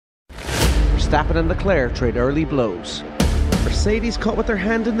Verstappen and Leclerc trade early blows. Mercedes caught with their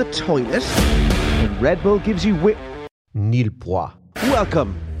hand in the toilet. And Red Bull gives you nil points.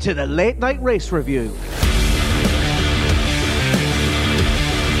 Welcome to the Late Night Race Review.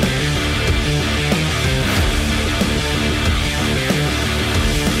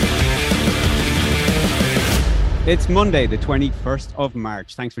 It's Monday, the 21st of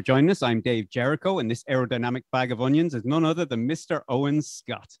March. Thanks for joining us. I'm Dave Jericho, and this aerodynamic bag of onions is none other than Mr. Owen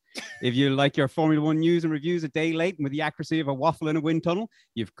Scott. If you like your Formula One news and reviews a day late and with the accuracy of a waffle in a wind tunnel,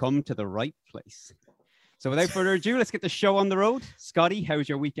 you've come to the right place. So without further ado, let's get the show on the road. Scotty, how was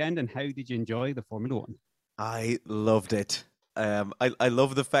your weekend and how did you enjoy the Formula One? I loved it. I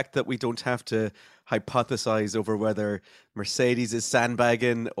love the fact that we don't have to hypothesize over whether Mercedes is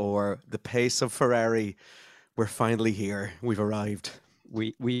sandbagging or the pace of Ferrari. We're finally here. We've arrived.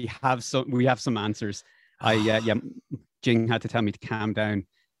 We have some answers. Jing had to tell me to calm down.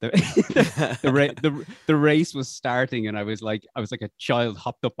 The race was starting, and I was like a child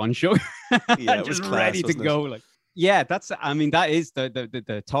hopped up on sugar, just ready to go. Like, yeah, that is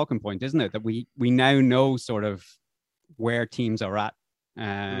the talking point, isn't it? That we now know sort of where teams are at.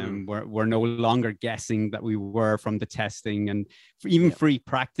 We're no longer guessing that we were from the testing, and even free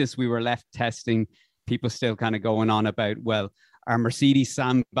practice we were left testing. People still kind of going on about, well, are Mercedes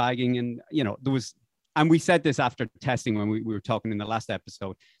sandbagging? And, there was, and we said this after testing when we were talking in the last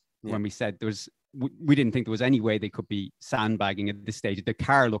episode, when we said we didn't think there was any way they could be sandbagging at this stage. The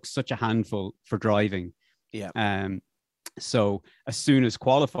car looks such a handful for driving. Yeah. So as soon as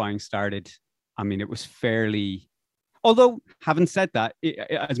qualifying started, it was fairly, although having said that,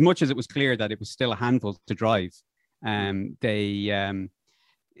 as much as it was clear that it was still a handful to drive,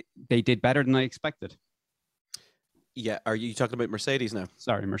 they did better than I expected. Yeah, are you talking about Mercedes now?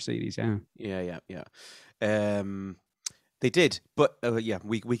 Sorry, Mercedes. Yeah. They did, but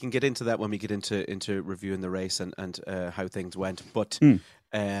we can get into that when we get into reviewing the race and how things went. But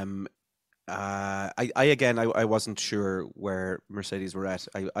I wasn't sure where Mercedes were at.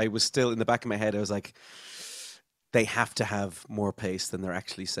 I was still in the back of my head. I was like, they have to have more pace than they're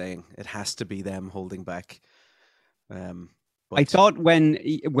actually saying. It has to be them holding back. I thought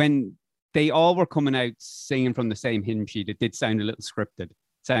when they all were coming out singing from the same hymn sheet, it did sound a little scripted. It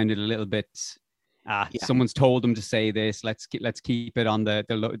sounded a little bit, someone's told them to say this. Let's keep it on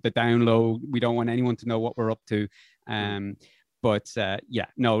the down low. We don't want anyone to know what we're up to. Like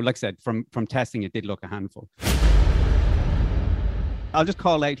I said, from testing, it did look a handful. I'll just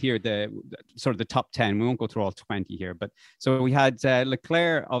call out here the sort of the top 10. We won't go through all 20 here, but so we had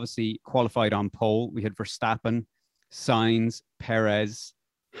Leclerc obviously qualified on pole. We had Verstappen, Sainz, Perez,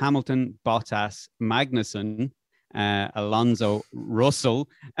 Hamilton, Bottas, Magnussen, Alonso, Russell,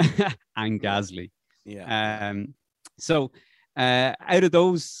 and Gasly. Yeah. So out of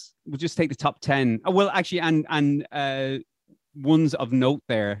those, we'll just take the top 10. Well, actually, and ones of note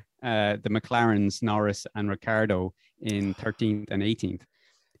there, the McLarens, Norris and Ricciardo in 13th and 18th.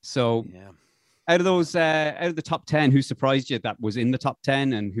 So out of those, out of the top 10, who surprised you that was in the top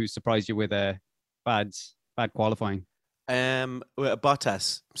 10 and who surprised you with a bad qualifying?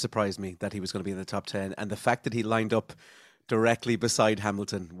 Bottas surprised me that he was going to be in the top 10, and the fact that he lined up directly beside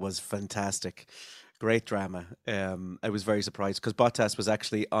Hamilton was fantastic. Great drama. I was very surprised because Bottas was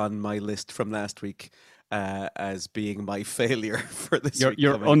actually on my list from last week as being my failler for this. Your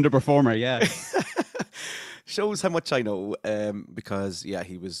underperformer, yeah. Shows how much I know, because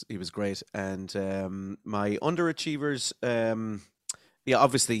he was great, and my underachievers.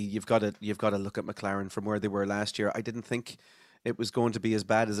 Obviously you've got to look at McLaren from where they were last year. I didn't think it was going to be as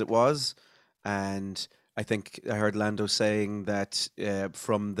bad as it was, and I think I heard Lando saying that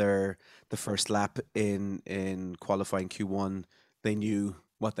from the first lap in qualifying Q1, they knew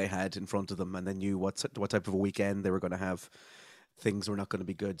what they had in front of them, and they knew what type of a weekend they were going to have. Things were not going to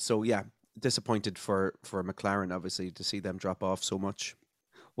be good. So disappointed for McLaren, obviously, to see them drop off so much.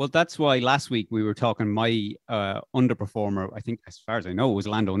 Well, that's why last week we were talking my underperformer, I think, as far as I know, was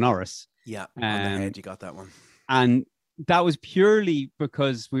Lando Norris. Yeah, on the head, you got that one. And that was purely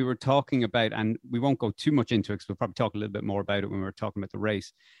because we were talking about, and we won't go too much into it because we'll probably talk a little bit more about it when we were talking about the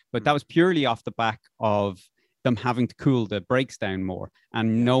race, but that was purely off the back of them having to cool the brakes down more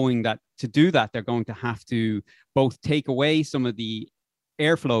and knowing that to do that, they're going to have to both take away some of the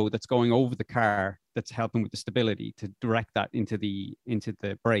airflow that's going over the car that's helping with the stability to direct that into the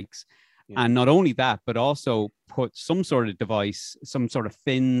brakes. And not only that, but also put some sort of device, some sort of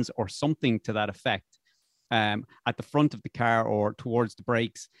fins or something to that effect at the front of the car or towards the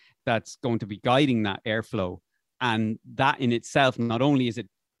brakes that's going to be guiding that airflow. And that in itself, not only is it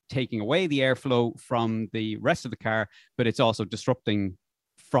taking away the airflow from the rest of the car, but it's also disrupting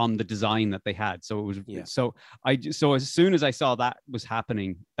from the design that they had. So it was Yeah. so as soon as I saw that was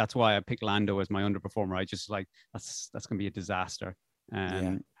happening, that's why I picked Lando as my underperformer. I just like that's gonna be a disaster.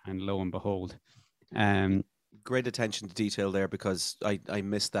 And lo and behold. Great attention to detail there, because I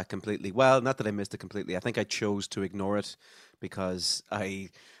missed that completely. Well, not that I missed it completely. I think I chose to ignore it because I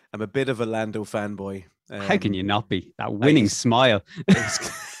am a bit of a Lando fanboy. How can you not be? That winning smile.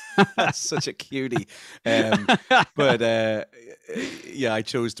 That's such a cutie. But yeah, I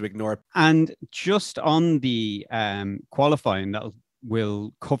chose to ignore it. And just on the qualifying,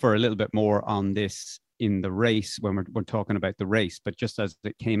 we'll cover a little bit more on this in the race when we're talking about the race, but just as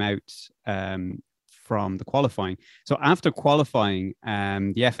it came out from the qualifying. So after qualifying,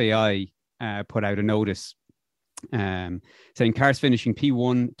 the FAI put out a notice saying cars finishing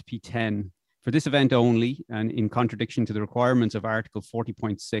P1 to P10 for this event only, and in contradiction to the requirements of Article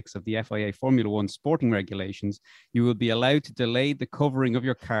 40.6 of the FIA Formula One sporting regulations, you will be allowed to delay the covering of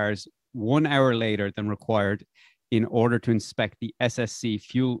your cars 1 hour later than required in order to inspect the SSC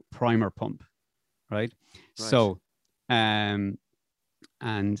fuel primer pump, right? So, and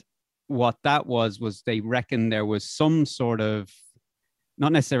what that was they reckon there was some sort of,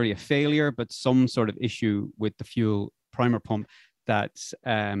 not necessarily a failure, but some sort of issue with the fuel primer pump that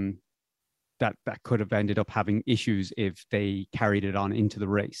could have ended up having issues if they carried it on into the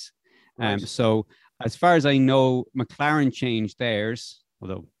race. So as far as I know, McLaren changed theirs,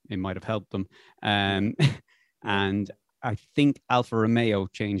 although it might have helped them. And I think Alfa Romeo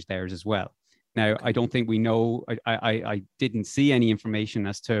changed theirs as well. Now, I don't think we know, I didn't see any information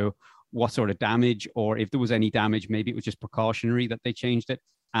as to what sort of damage, or if there was any damage, maybe it was just precautionary that they changed it.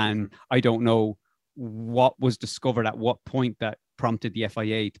 And I don't know what was discovered at what point that prompted the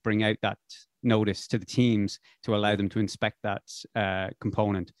FIA to bring out that notice to the teams to allow them to inspect that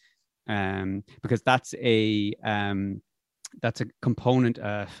component, because that's a component.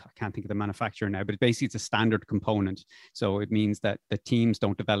 I can't think of the manufacturer now, but basically it's a standard component. So it means that the teams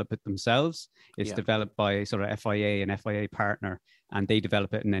don't develop it themselves. It's developed by a sort of FIA and FIA partner, and they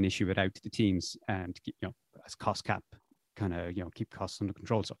develop it and then issue it out to the teams, and as cost cap, kind of keep costs under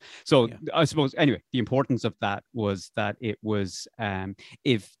control. So I suppose anyway, the importance of that was that it was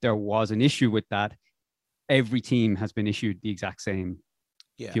if there was an issue with that, every team has been issued the exact same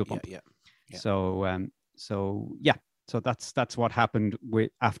fuel pump. So that's what happened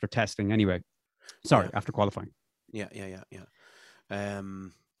with after testing anyway. After qualifying.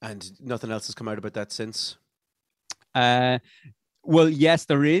 And nothing else has come out about that since. Well, yes,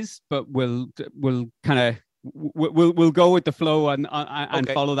 there is, but we'll kind of we'll go with the flow and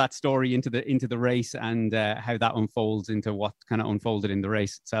follow that story into the race, and how that unfolds into what kind of unfolded in the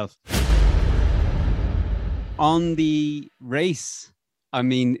race itself. On the race,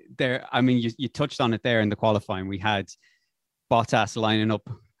 you touched on it there in the qualifying. We had Bottas lining up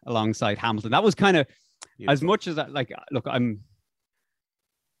alongside Hamilton. That was kind of as much as that. Like, look, I'm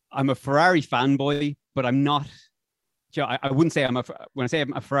a Ferrari fanboy, but I'm not. I wouldn't say when I say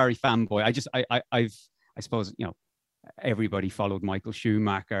I'm a Ferrari fanboy, I suppose, everybody followed Michael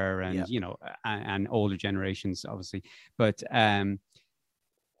Schumacher and, and older generations, obviously. But I'm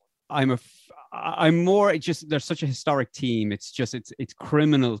more, they're such a historic team. It's just, it's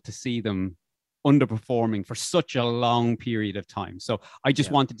criminal to see them underperforming for such a long period of time. So I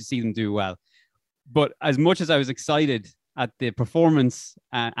just wanted to see them do well. But as much as I was excited at the performance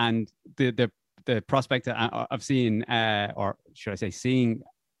and the prospect of seeing, or should I say, seeing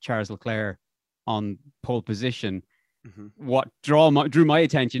Charles Leclerc on pole position, what drew my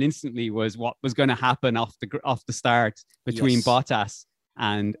attention instantly was what was going to happen off the start between Bottas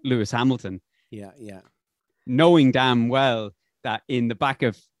and Lewis Hamilton. Knowing damn well that in the back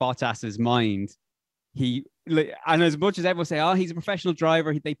of Bottas's mind, and as much as everyone say, oh, he's a professional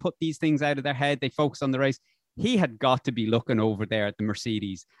driver, they put these things out of their head, they focus on the race, he had got to be looking over there at the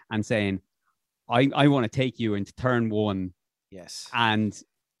Mercedes and saying, I want to take you into turn one. And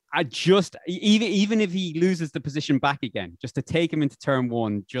I just, even if he loses the position back again, just to take him into turn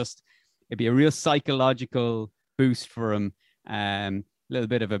one, it'd be a real psychological boost for him. A little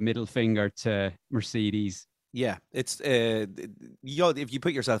bit of a middle finger to Mercedes. Yeah, it's if you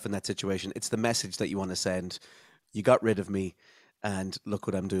put yourself in that situation, it's the message that you want to send. You got rid of me, and look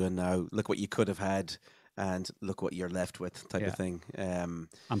what I'm doing now. Look what you could have had, and look what you're left with, type of thing. I'm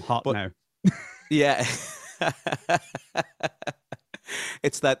hot now. Yeah.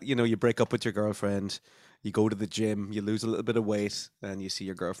 It's that, you break up with your girlfriend, you go to the gym, you lose a little bit of weight, and you see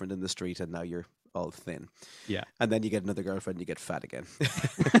your girlfriend in the street, and now you're all thin. Yeah. And then you get another girlfriend, you get fat again.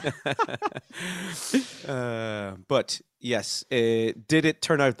 But yes, did it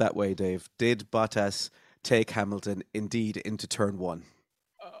turn out that way, Dave? Did Bottas take Hamilton indeed into turn one?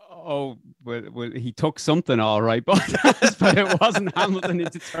 well, he took something all right, but it wasn't Hamilton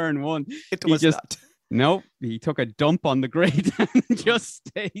into turn one. It was not. No, he took a dump on the grid and just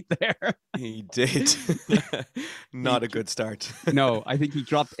stayed there. He did. Not a good start. No, I think he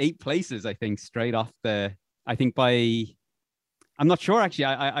dropped 8 places, I think, straight off the, I think by, I'm not sure actually.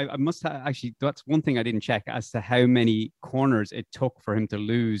 I must have actually, that's one thing I didn't check as to how many corners it took for him to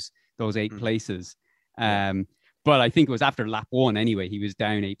lose those 8 places. But I think it was after lap 1 anyway, he was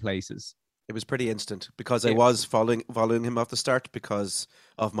down 8 places. It was pretty instant because I was following him off the start because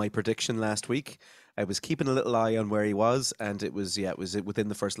of my prediction last week. I was keeping a little eye on where he was, and it was within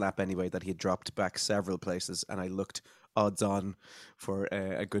the first lap anyway that he had dropped back several places, and I looked odds on for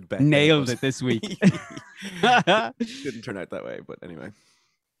a good bet. Nailed it this week. Didn't turn out that way, but anyway.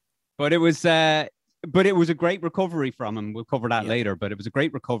 But it was a great recovery from him. We'll cover that later, but it was a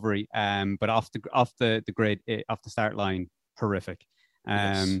great recovery. But off the grid, off the start line, horrific.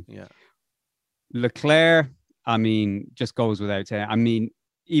 Leclerc, I mean, just goes without saying. I mean,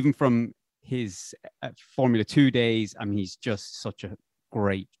 even from his Formula 2 days, I mean, he's just such a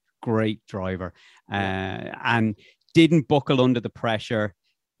great driver, and didn't buckle under the pressure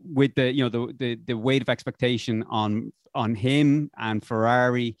with the weight of expectation on him and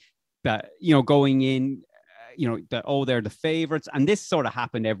Ferrari. That going in, that they're the favorites, and this sort of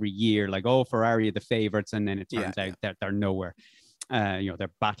happened every year. Like, Ferrari are the favorites, and then it turns out that they're nowhere.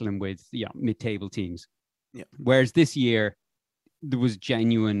 They're battling with mid-table teams. Yeah. Whereas this year, there's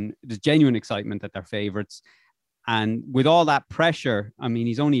genuine excitement that they're favorites, and with all that pressure, I mean,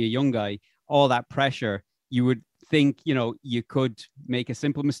 he's only a young guy. All that pressure, you would think you could make a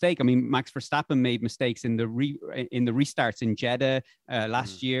simple mistake. I mean, Max Verstappen made mistakes in the restarts in Jeddah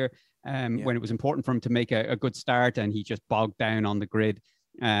last year when it was important for him to make a good start, and he just bogged down on the grid.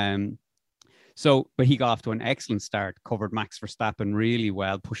 But he got off to an excellent start, covered Max Verstappen really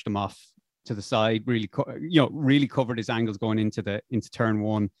well, pushed him off to the side, really covered his angles going into turn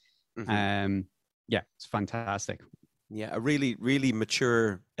 1. It's fantastic. Yeah, a really, really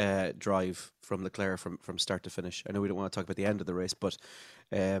mature drive from Leclerc from start to finish. I know we don't want to talk about the end of the race, but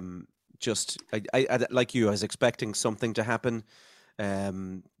I like you, I was expecting something to happen,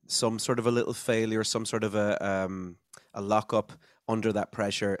 some sort of a little failure, some sort of a lock-up under that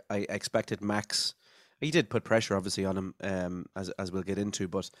pressure. I expected Max. He did put pressure, obviously, on him, as we'll get into,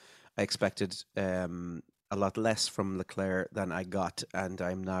 but I expected a lot less from Leclerc than I got, and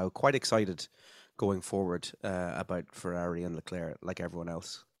I'm now quite excited going forward about Ferrari and Leclerc, like everyone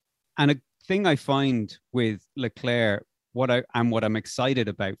else. And a thing I find with Leclerc, what I'm excited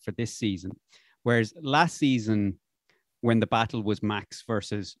about for this season, whereas last season when the battle was Max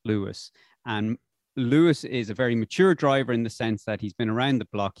versus Lewis, and Lewis is a very mature driver in the sense that he's been around the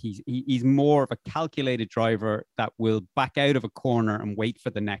block. He's more of a calculated driver that will back out of a corner and wait for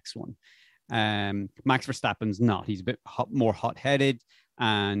the next one. Max Verstappen's not. He's a bit more hot-headed,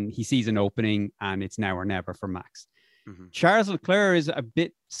 and he sees an opening, and it's now or never for Max. Mm-hmm. Charles Leclerc is a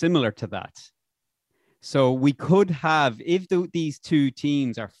bit similar to that. So we could have, if these two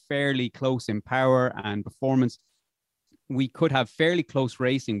teams are fairly close in power and performance, we could have fairly close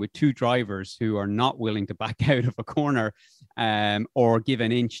racing with two drivers who are not willing to back out of a corner or give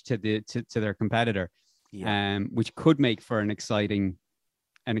an inch to their competitor, which could make for an exciting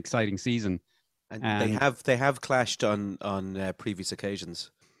season. And they have clashed on previous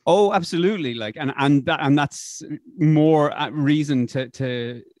occasions. Oh, absolutely! And that's more reason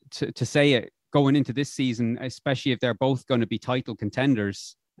to say it going into this season, especially if they're both going to be title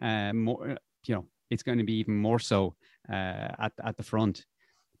contenders. It's going to be even more so at the front.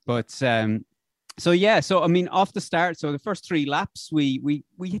 But so I mean, off the start, so the first 3 laps, we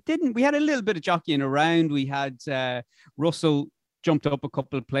had a little bit of jockeying around. We had Russell jumped up a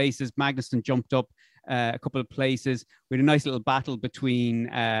couple of places, Magnussen jumped up a couple of places. We had a nice little battle between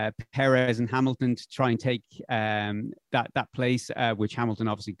Perez and Hamilton to try and take that place, which Hamilton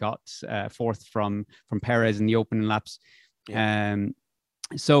obviously got 4th from Perez in the opening laps.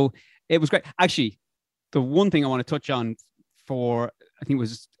 So it was great. Actually, the one thing I want to touch on for I think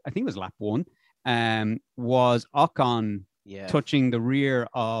it was lap 1 was Ocon touching the rear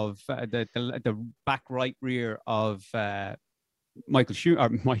of the back right rear of Michael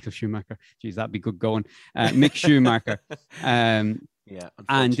Schumacher. Geez, that'd be good going. Mick Schumacher. And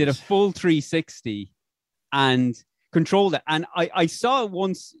did a full 360 and controlled it. And I saw it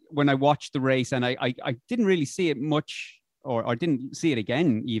once when I watched the race, and I didn't really see it much, or I didn't see it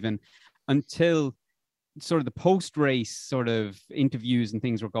again even until sort of the post-race sort of interviews and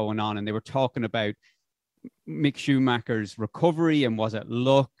things were going on, and they were talking about Mick Schumacher's recovery and was it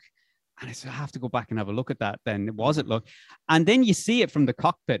luck. And I said, I have to go back and have a look at that. Then was it luck? And then you see it from the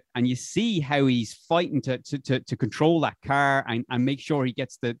cockpit, and you see how he's fighting to control that car and make sure he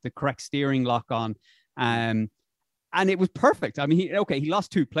gets the correct steering lock on. And it was perfect. I mean, he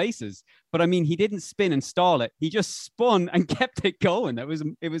lost 2 places, but I mean, he didn't spin and stall it. He just spun and kept it going. It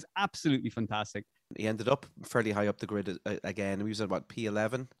was absolutely fantastic. He ended up fairly high up the grid again. He was at what,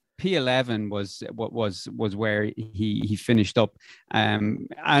 P11? P11 was where he finished up, and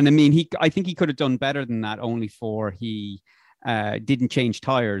I mean, I think he could have done better than that. Only for he didn't change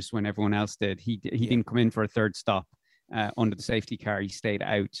tires when everyone else did. He didn't come in for a third stop under the safety car. He stayed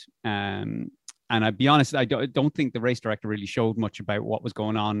out. And I'll be honest, I don't think the race director really showed much about what was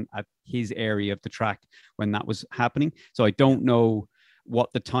going on at his area of the track when that was happening. So I don't know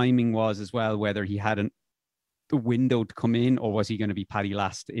what the timing was as well, whether he had the window to come in, or was he going to be Paddy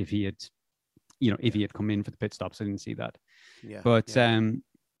last if he had come in for the pit stops. I didn't see that. And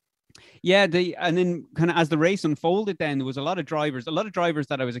then kind of as the race unfolded, then there was a lot of drivers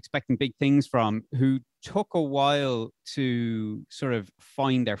that I was expecting big things from, who took a while to sort of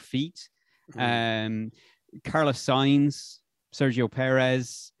find their feet. Carlos Sainz, Sergio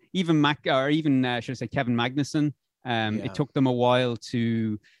Perez, even should I say Kevin Magnussen. It took them a while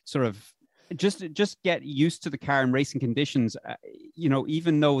to sort of just get used to the car and racing conditions.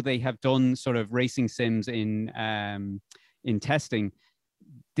 Even though they have done sort of racing sims in testing,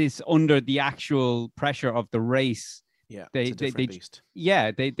 this under the actual pressure of the race, they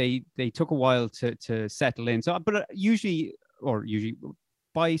took a while to settle in. So, but usually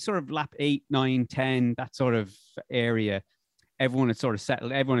by sort of lap 8, 9, 10, that sort of area, everyone had sort of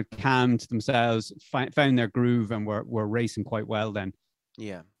settled, everyone had calmed themselves, found their groove, and were racing quite well then.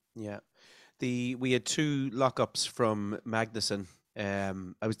 Yeah. We had 2 lockups from Magnussen.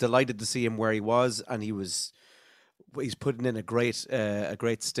 I was delighted to see him where he was, and he's putting in a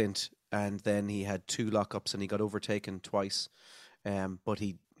great stint. And then he had 2 lockups, and he got overtaken twice. But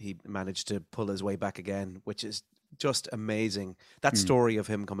he managed to pull his way back again, which is just amazing. That story of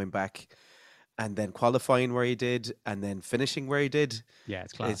him coming back and then qualifying where he did and then finishing where he did. Yeah,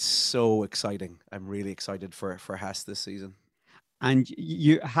 it's class. It's so exciting. I'm really excited for Haas this season. And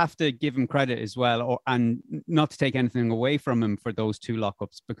you have to give him credit as well, and not to take anything away from him for those 2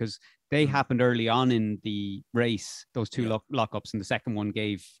 lockups, because they happened early on in the race, those 2 lockups, and the second one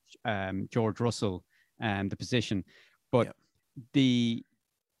gave George Russell the position. But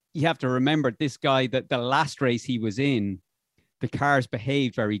you have to remember, this guy, that the last race he was in, the cars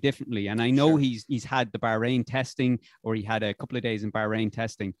behaved very differently. And I know he's had the Bahrain testing, or he had a couple of days in Bahrain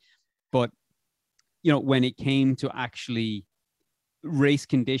testing, but when it came to actually race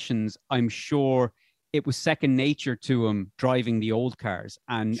conditions, I'm sure it was second nature to him driving the old cars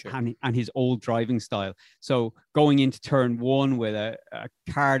and his old driving style. So going into turn 1 with a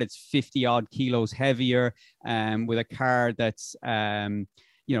car that's 50 odd kilos heavier, with a car that's different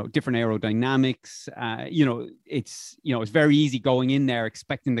aerodynamics, it's very easy going in there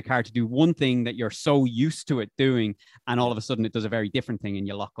expecting the car to do one thing that you're so used to it doing, and all of a sudden it does a very different thing, and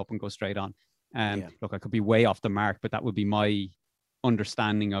you lock up and go straight on. Look, I could be way off the mark, but that would be my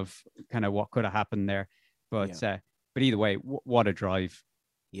understanding of kind of what could have happened there. But either way, what a drive.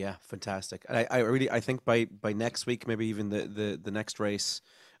 Yeah, fantastic. I think by next week, maybe even the next race,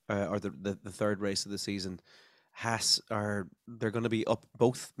 or the third race of the season, Haas they're going to be up.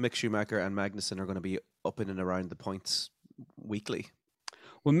 Both Mick Schumacher and Magnussen are going to be up in and around the points weekly.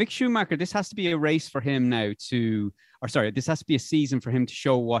 Well, Mick Schumacher, this has to be a race for him now this has to be a season for him to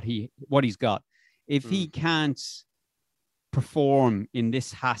show what he's got. If he can't perform in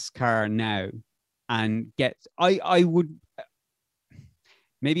this Haas car now and I would,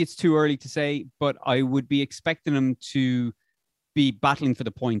 maybe it's too early to say, but I would be expecting him to be battling for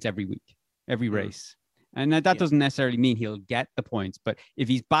the points every week, every race. And that doesn't necessarily mean he'll get the points, but if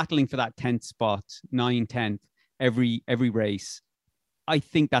he's battling for that 10th spot, 9th, 10th, every race, I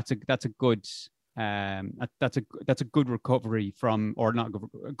think that's a good recovery from, or not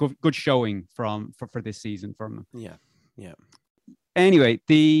good showing for this season from him. Yeah. Anyway,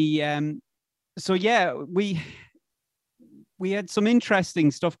 we had some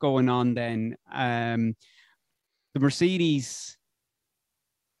interesting stuff going on then. The Mercedes,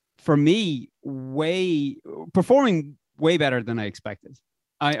 for me, performing way better than I expected.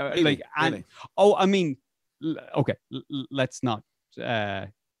 Really? Let's not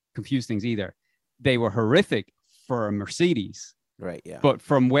confuse things either. They were horrific for a Mercedes, right? Yeah. But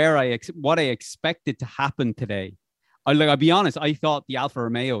from what I expected to happen today, I'll be honest, I thought the Alfa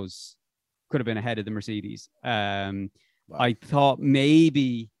Romeos could have been ahead of the Mercedes. Wow. I thought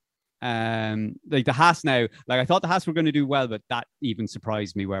maybe Like the Haas now, like I thought the Haas were going to do well, but that even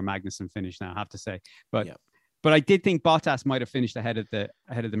surprised me where Magnussen finished now, I have to say. But I did think Bottas might have finished ahead of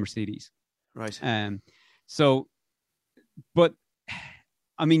the Mercedes. Right. So, but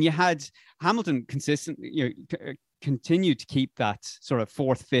I mean, you had Hamilton consistently, continued to keep that sort of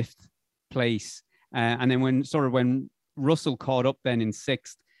fourth, fifth place, and then when Russell caught up then in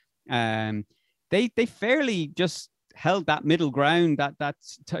sixth, they fairly just held that middle ground, that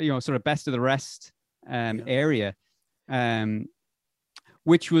sort of best of the rest area,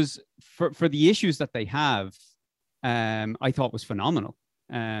 which was for the issues that they have, I thought was phenomenal.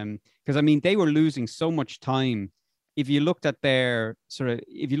 Because I mean, they were losing so much time. If you looked at the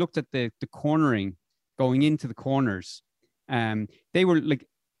cornering going into the corners, they were like,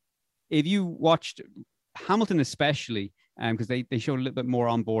 if you watched Hamilton especially, because they showed a little bit more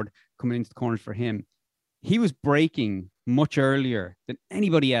on board coming into the corners for him, he was braking much earlier than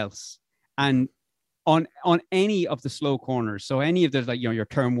anybody else, and on any of the slow corners. So any of the, like, your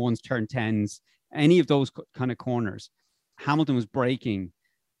turn ones, turn 10s, any of those kind of corners, Hamilton was braking,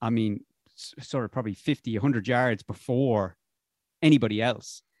 I mean, sort of probably 50, 100 yards before anybody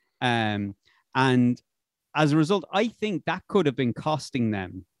else. And as a result, I think that could have been costing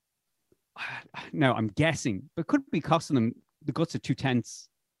them. Now, I'm guessing, but could be costing them the guts of 2/10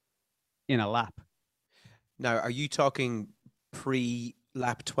 in a lap. Now, are you talking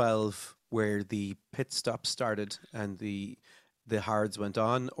pre-lap 12 where the pit stop started and the hards went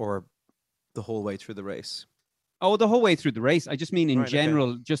on, or the whole way through the race? Oh, the whole way through the race. I just mean in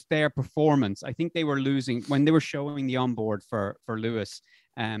general, just their performance. I think they were losing when they were showing the onboard for Lewis.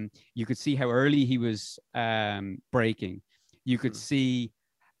 You could see how early he was braking. You could see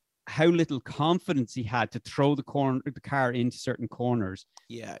how little confidence he had to throw the car into certain corners.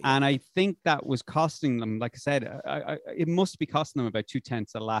 Yeah. And I think that was costing them, like I said, it must be costing them about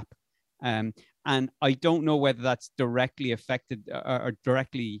 2/10 a lap. And I don't know whether that's directly affected or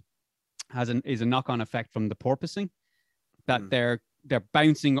directly is a knock-on effect from the porpoising, that they're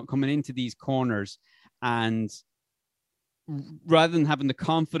bouncing coming into these corners, and rather than having the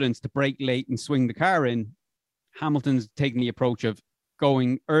confidence to brake late and swing the car in, Hamilton's taking the approach of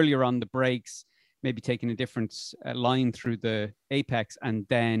going earlier on the brakes, maybe taking a different line through the apex, and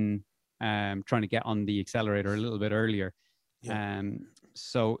then trying to get on the accelerator a little bit earlier. Yeah.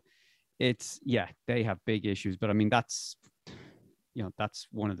 So it's, they have big issues, but I mean, that's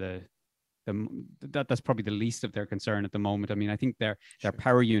one of that's probably the least of their concern at the moment. I mean, I think their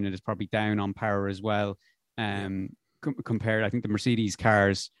power unit is probably down on power as well. Compared, I think the Mercedes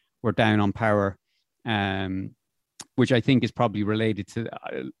cars were down on power, which I think is probably related to,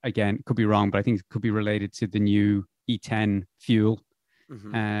 again, could be wrong, but I think it could be related to the new E10 fuel,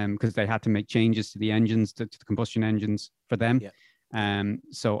 because they had to make changes to the engines, to the combustion engines for them. Yeah.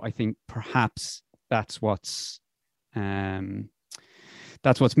 So I think perhaps that's what's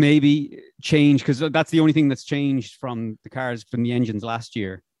maybe changed, because that's the only thing that's changed from the cars, from the engines last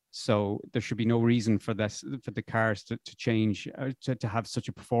year. So there should be no reason for the cars to change, to have such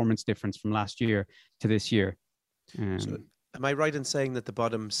a performance difference from last year to this year. So am I right in saying that the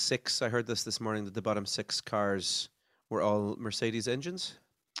bottom six, I heard this morning, that the bottom six cars were all Mercedes engines?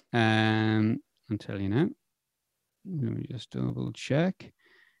 I'll tell you now. Let me just double check.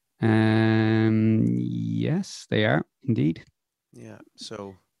 Yes, they are indeed. Yeah,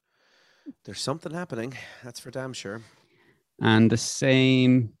 so there's something happening. That's for damn sure. And the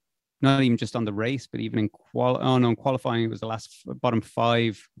same, not even just on the race, but even in qualifying, it was the last bottom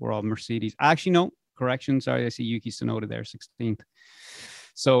five were all Mercedes. Actually, no, correction. Sorry, I see Yuki Tsunoda there, 16th.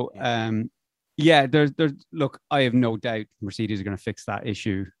 So, there's look, I have no doubt Mercedes are going to fix that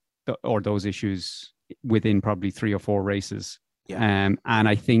issue or those issues within probably 3 or 4 races. Yeah. And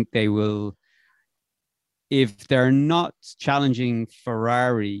I think they will. If they're not challenging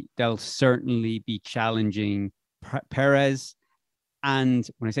Ferrari, they'll certainly be challenging Perez. And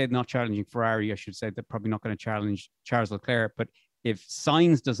when I say not challenging Ferrari, I should say they're probably not going to challenge Charles Leclerc. But if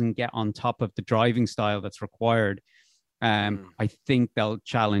Sainz doesn't get on top of the driving style that's required, I think they'll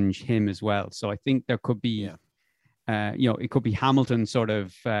challenge him as well. So I think there could be, it could be Hamilton sort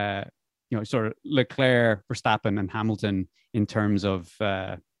of Leclerc, Verstappen, and Hamilton in terms of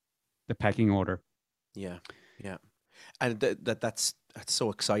the pecking order. Yeah, and that's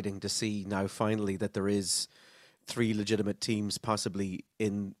so exciting to see now. Finally, that there is 3 legitimate teams possibly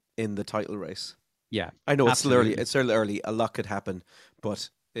in the title race. Yeah, I know absolutely. It's still early. A lot could happen, but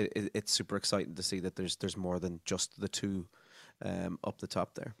it's super exciting to see that there's more than just the 2 up the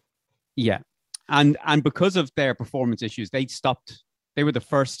top there. Yeah, and because of their performance issues, they were the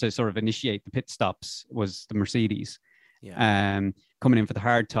first to sort of initiate the pit stops. Was the Mercedes? Yeah. coming in for the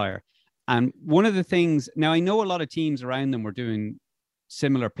hard tire. And one of the things, now I know a lot of teams around them were doing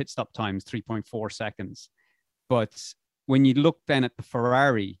similar pit stop times, 3.4 seconds. But when you look then at the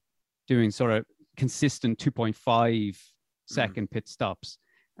Ferrari doing sort of consistent 2.5 second pit stops,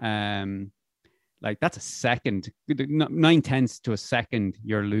 like that's a second, 9/10 to a second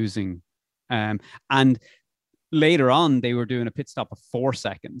you're losing. And later on, they were doing a pit stop of 4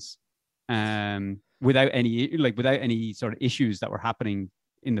 seconds without any sort of issues that were happening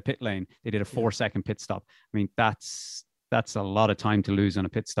in the pit lane. They did a 4-second pit stop. I mean, that's a lot of time to lose on a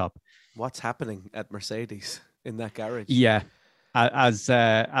pit stop. What's happening at Mercedes in that garage? Yeah.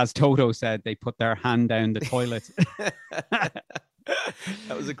 As Toto said, they put their hand down the toilet.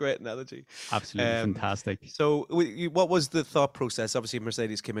 That was a great analogy. Absolutely fantastic. So what was the thought process? Obviously,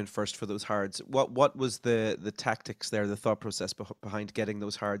 Mercedes came in first for those hards. What was the tactics there, the thought process behind getting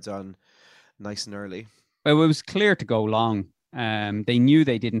those hards on nice and early? Well, it was clear to go long. They knew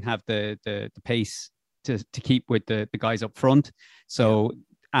they didn't have the pace to keep with the guys up front. So,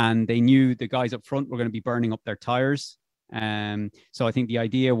 and they knew the guys up front were going to be burning up their tires. So I think the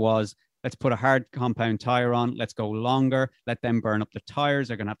idea was, let's put a hard compound tire on. Let's go longer. Let them burn up the tires.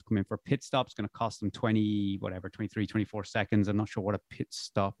 They're going to have to come in for pit stops. It's going to cost them 23, 24 seconds. I'm not sure what a pit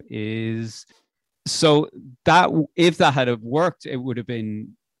stop is. So that if that had have worked, it would have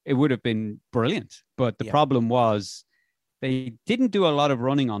been brilliant. But the problem was they didn't do a lot of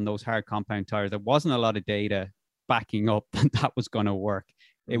running on those hard compound tires. There wasn't a lot of data backing up that was going to work.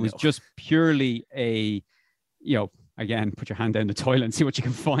 It was just purely a, again, put your hand down the toilet and see what you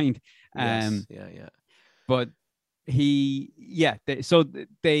can find. But so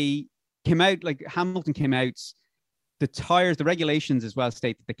they came out, like Hamilton came out, the tires, the regulations as well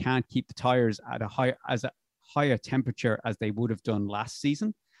state that they can't keep the tires at a higher temperature as they would have done last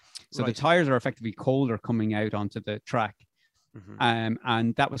season. So the tires are effectively colder coming out onto the track.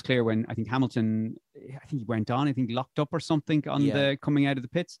 And that was clear when I think Hamilton, he went on, he locked up or something on the coming out of the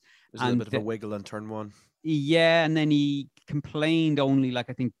pits. There's a little bit of a wiggle on turn one. Yeah, and then he complained only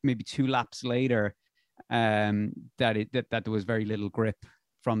like I think maybe 2 laps later that there was very little grip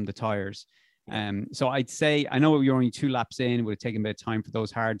from the tires. So I'd say, I know you're only 2 laps in, it would have taken a bit of time for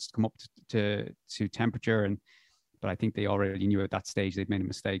those hards to come up to temperature, but I think they already knew at that stage they'd made a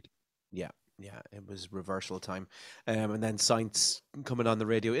mistake. Yeah, it was reversal time. And then Sainz coming on the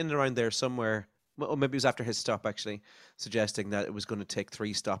radio in and around there somewhere, well, maybe it was after his stop actually, suggesting that it was going to take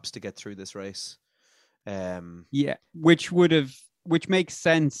 3 stops to get through this race. Which makes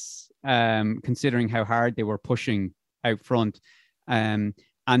sense considering how hard they were pushing out front. And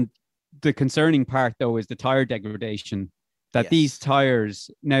the concerning part though is the tire degradation. That these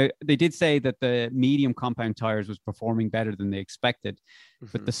tires, now they did say that the medium compound tires was performing better than they expected,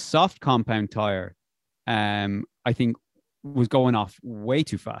 but the soft compound tire, I think, was going off way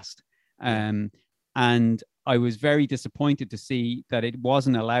too fast. And I was very disappointed to see that it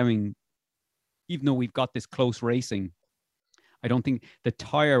wasn't allowing, even though we've got this close racing, I don't think the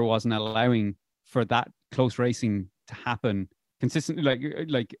tire wasn't allowing for that close racing to happen consistently,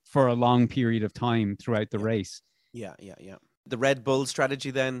 like for a long period of time throughout the race. Yeah. The Red Bull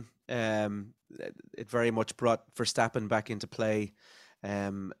strategy then, it very much brought Verstappen back into play.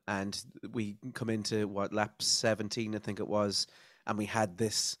 And we come into lap 17, I think it was, and we had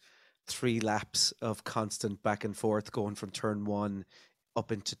this 3 laps of constant back and forth going from turn 1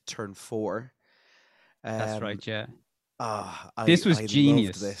 up into turn 4. That's right, yeah. This was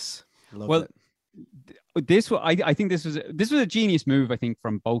genius. Loved it. I think this was a genius move, I think,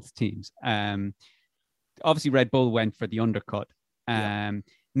 from both teams. Obviously, Red Bull went for the undercut.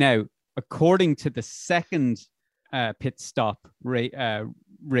 Now, according to the second pit stop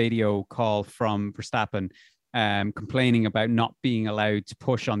radio call from Verstappen, complaining about not being allowed to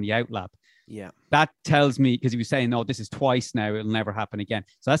push on the outlap. Yeah, that tells me, because he was saying, "No, this is twice now; it'll never happen again."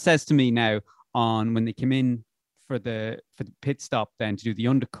 So that says to me now, on when they came in for the pit stop, then to do the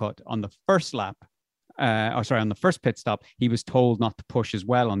undercut on the first lap, on the first pit stop, he was told not to push as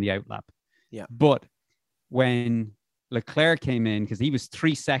well on the outlap. Yeah, but when Leclerc came in, because he was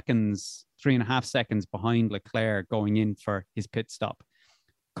 3.5 seconds behind Leclerc going in for his pit stop,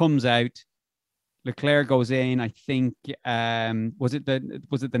 comes out, Leclerc goes in, I think, was it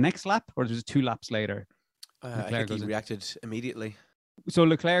the next lap or was it 2 laps later? I think he reacted immediately. So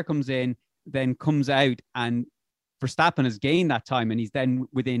Leclerc comes in, then comes out, and Verstappen has gained that time, and he's then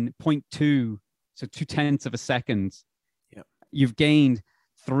within 0.2, so 0.2 of a second. Yeah, you've gained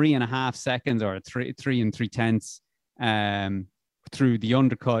 3.5 seconds or 3 3/10 through the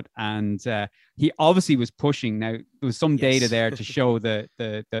undercut, and he obviously was pushing. Now there was some data there to show the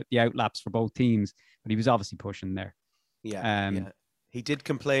outlaps for both teams, but he was obviously pushing there. He did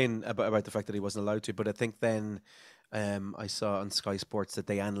complain about the fact that he wasn't allowed to, but I think then I saw on Sky Sports that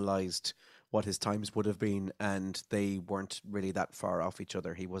they analysed what his times would have been, and they weren't really that far off each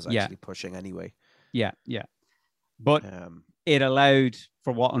other. He was Yeah, actually pushing anyway. yeah, yeah. But Um, it allowed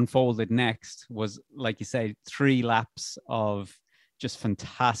for what unfolded next was, like you say, 3 laps of just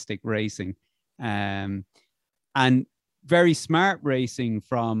fantastic racing, and very smart racing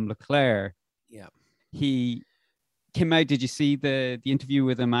from Leclerc. yeah. He came out. Did you see the interview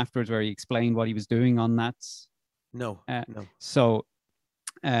with him afterwards where he explained what he was doing on that? No, Uh, no. so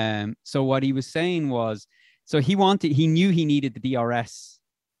so what he was saying was, so he knew he needed the DRS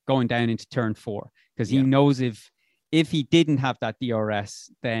going down into turn 4, because he Yeah. knows if he didn't have that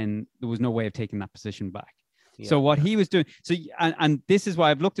DRS, then there was no way of taking that position back. So Yeah, what he was doing, and this is why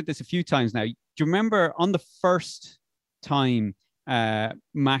I've looked at this a few times now. Do you remember on the first time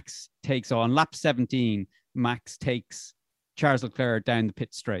Max takes on lap 17, Max takes Charles Leclerc down the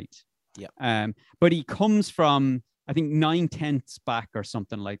pit straight. Yeah. But he comes from, I think, 9/10 back or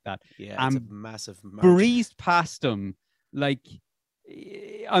something like that. Yeah, it's And a massive margin. breezed past him, like,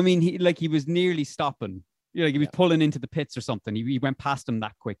 I mean, he was nearly stopping. You know, like he was pulling into the pits or something. He went past him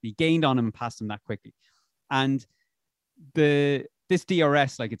that quickly. He gained on him and passed him that quickly. And this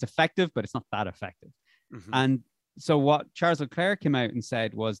DRS, like, it's effective, but it's not that effective. Mm-hmm. And so what Charles Leclerc came out and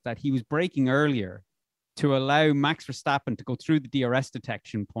said was that he was braking earlier to allow Max Verstappen to go through the DRS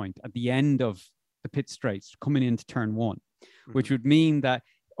detection point at the end of the pit straights coming into turn 1, which would mean that,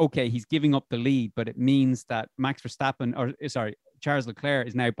 okay, he's giving up the lead, but it means that Charles Leclerc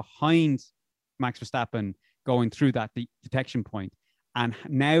is now behind Max Verstappen going through that detection point, and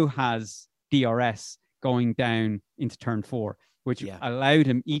now has DRS going down into turn 4, which allowed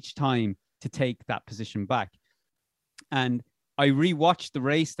him each time to take that position back. And I rewatched the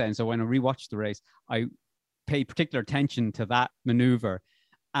race then. So when I rewatched the race, I paid particular attention to that maneuver.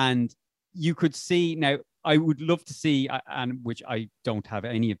 And you could see, now I would love to see, and which I don't have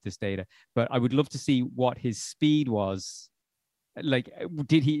any of this data, but I would love to see what his speed was. Like,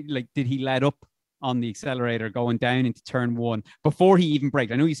 did he let up on the accelerator going down into turn 1 before he even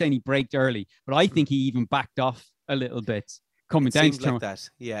braked? I know you're saying he braked early, but I think he even backed off a little bit coming down to turn 1. That.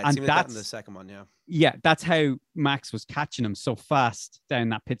 Yeah, it seemed like that in the second one, yeah. Yeah, that's how Max was catching him so fast down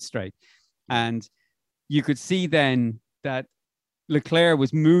that pit straight. And you could see then that Leclerc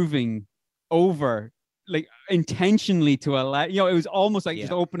was moving over, like, intentionally to allow, it was almost like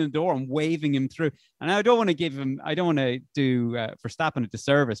just opening the door and waving him through. And I don't want to do Verstappen a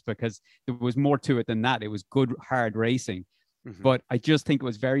disservice, because there was more to it than that. It was good, hard racing. Mm-hmm. But I just think it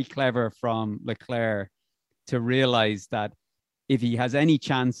was very clever from Leclerc to realize that if he has any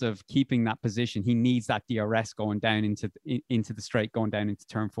chance of keeping that position, he needs that DRS going down into the straight, going down into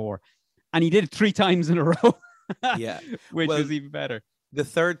turn 4. And he did it 3 times in a row. Which was even better. The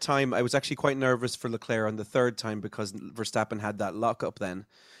third time, I was actually quite nervous for Leclerc on the third time, because Verstappen had that lockup then.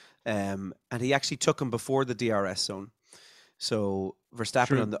 And he actually took him before the DRS zone. So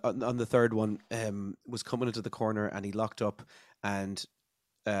Verstappen on the third one was coming into the corner, and he locked up, and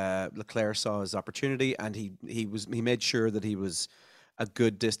Leclerc saw his opportunity, and he made sure that he was a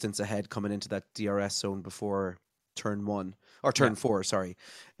good distance ahead coming into that DRS zone before turn 1 or turn 4, sorry.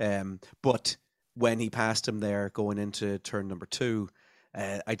 But when he passed him there going into turn number 2,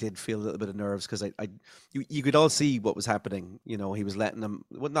 I did feel a little bit of nerves, because you could all see what was happening. You know, he was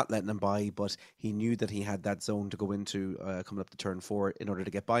not letting him by, but he knew that he had that zone to go into coming up to turn 4 in order to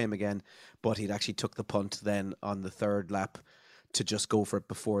get by him again. But he'd actually took the punt then on the third lap to just go for it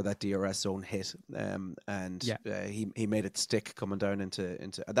before that DRS zone hit. He made it stick coming down into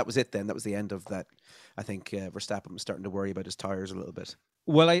that was it then. That was the end of that. I think Verstappen was starting to worry about his tires a little bit.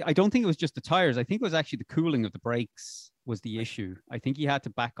 Well, I don't think it was just the tires. I think it was actually the cooling of the brakes was the issue. I think he had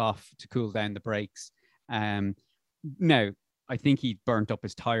to back off to cool down the brakes. Now, I think he burnt up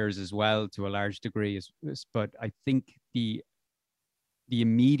his tires as well to a large degree, but I think the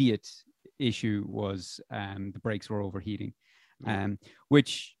immediate issue was the brakes were overheating,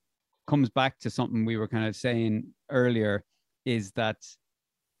 which comes back to something we were kind of saying earlier, is that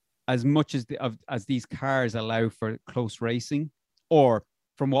as much as these cars allow for close racing, or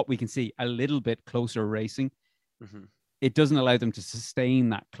from what we can see, a little bit closer racing, it doesn't allow them to sustain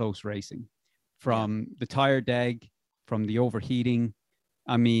that close racing from the tire deg, from the overheating.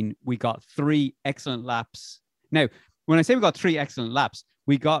 I mean, we got 3 excellent laps. Now, when I say we got 3 excellent laps,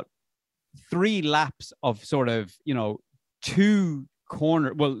 we got 3 laps of sort of, 2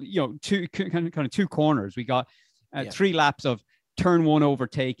 corner. Well, two kind of 2 corners. We got 3 laps of turn 1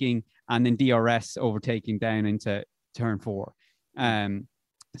 overtaking, and then DRS overtaking down into turn 4.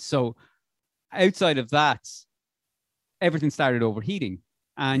 So outside of that, everything started overheating.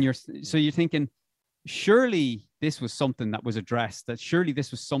 And you're thinking, surely this was something that was addressed, that surely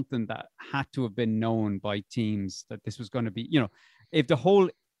this was something that had to have been known by teams, that this was going to be, if the whole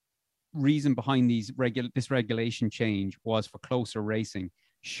reason behind this regulation change was for closer racing,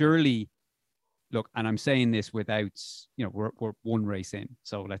 surely, look, and I'm saying this without, we're one race in,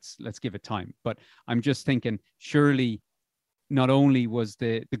 so let's give it time. But I'm just thinking, surely not only was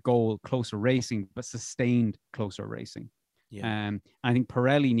the goal closer racing, but sustained closer racing. Yeah. I think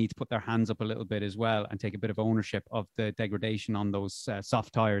Pirelli need to put their hands up a little bit as well and take a bit of ownership of the degradation on those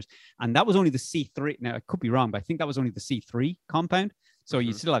soft tires. And that was only the C3. Now, I could be wrong, but I think that was only the C3 compound. So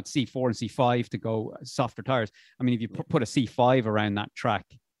you still had C4 and C5 to go softer tires. I mean, if you put a C5 around that track,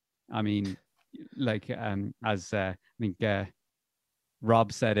 I mean, like as I think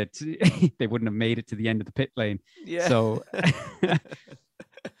Rob said it, they wouldn't have made it to the end of the pit lane. Yeah. So,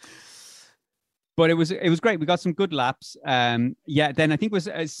 but it was great. We got some good laps. Then I think it was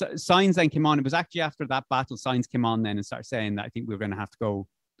Sainz then came on. It was actually after that battle, Sainz came on then and started saying that I think we were going to have to go.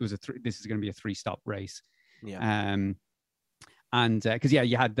 This is going to be a 3-stop race. Yeah. And because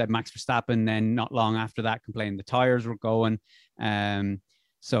you had Max Verstappen then not long after that complaining the tires were going.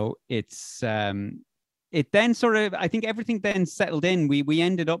 So it's it then sort of, I think everything then settled in. We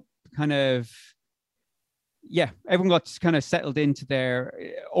ended up kind of, everyone got kind of settled into their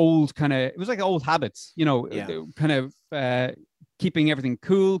old kind of, it was like old habits, kind of keeping everything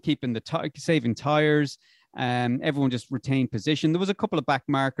cool, keeping saving tires. Everyone just retained position. There was a couple of back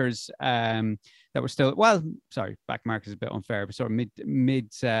markers that were still, back markers is a bit unfair, but sort of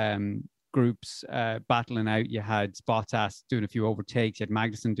mid groups battling out. You had Bottas doing a few overtakes. You had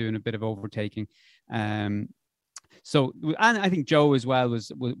Magnussen doing a bit of overtaking. So, and I think Joe as well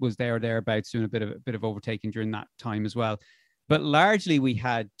was thereabouts doing a bit of overtaking during that time as well. But largely we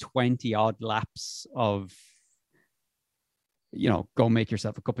had 20 odd laps of, go make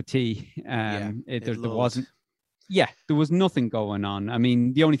yourself a cup of tea. There was nothing going on. I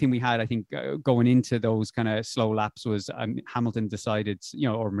mean, the only thing we had, I think, going into those kind of slow laps was Hamilton decided,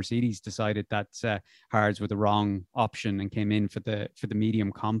 or Mercedes decided that hards were the wrong option and came in for the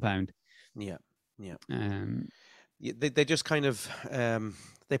medium compound. Yeah. They just kind of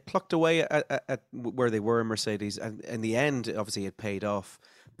they plucked away at where they were in Mercedes, and in the end, obviously, it paid off.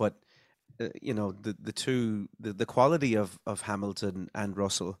 But the quality of Hamilton and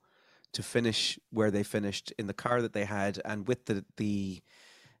Russell to finish where they finished in the car that they had, and with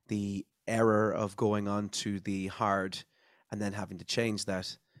the error of going on to the hard and then having to change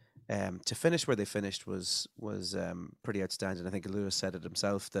that, to finish where they finished was pretty outstanding. I think Lewis said it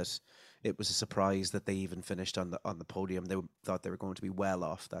himself that it was a surprise that they even finished on the podium. They thought they were going to be well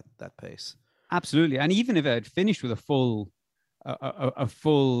off that pace. Absolutely, and even if it had finished with a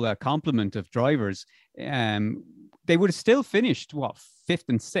full complement of drivers, they would have still finished fifth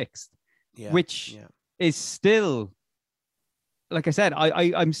and sixth, which is still, like I said,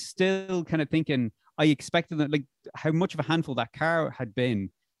 I'm still kind of thinking I expected that, like how much of a handful that car had been.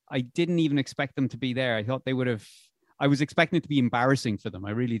 I didn't even expect them to be there. I thought they would have. I was expecting it to be embarrassing for them.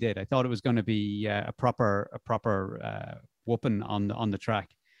 I really did. I thought it was going to be a proper whooping on the track.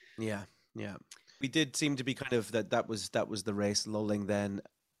 Yeah. We did seem to be kind of that was the race lulling then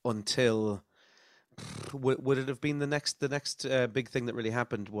until would it have been the next big thing that really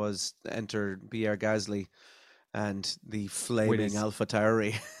happened was enter Pierre Gasly and the flaming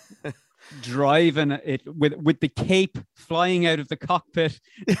AlphaTauri. Driving it with the cape flying out of the cockpit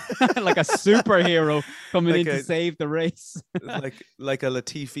like a superhero coming in to save the race. like a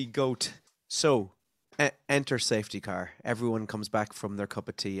Latifi goat. So enter safety car. Everyone comes back from their cup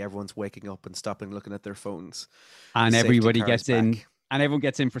of tea. Everyone's waking up and stopping looking at their phones. And everybody gets in. And everyone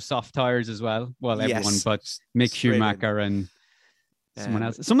gets in for soft tires as well. Well, everyone but Mick Schumacher and someone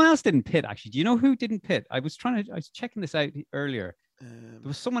else. Someone else didn't pit, actually. Do you know who didn't pit? I was checking this out earlier. There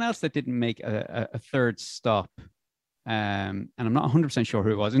was someone else that didn't make a third stop. And I'm not 100% sure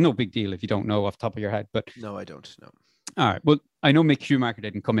who it was. It's no big deal if you don't know off the top of your head. But no, I don't know. All right. Well, I know Mick Schumacher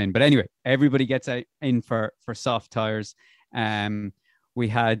didn't come in. But anyway, everybody gets in for soft tires. We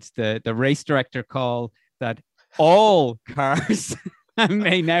had the race director call that all cars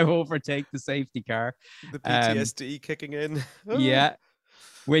may now overtake the safety car. The PTSD kicking in. Yeah.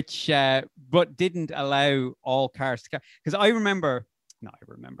 Which, but didn't allow all cars to, because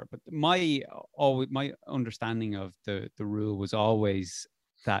but my understanding of the rule was always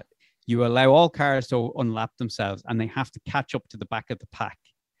that you allow all cars to unlap themselves and they have to catch up to the back of the pack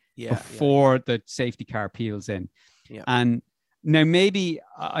before the safety car peels in. Yeah. And now maybe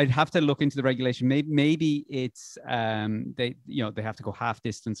I'd have to look into the regulation. Maybe it's they have to go half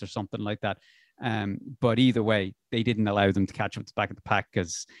distance or something like that. But either way, they didn't allow them to catch up to the back of the pack,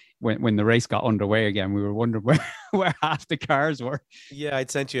 because when the race got underway again, we were wondering where half the cars were. Yeah, I'd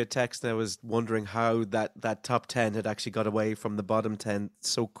sent you a text and I was wondering how that top 10 had actually got away from the bottom 10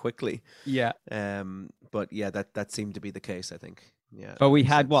 so quickly. Yeah. But yeah, that seemed to be the case, I think. Yeah. But we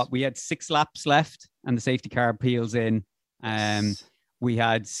had what? We had 6 laps left and the safety car peels in. Yes. We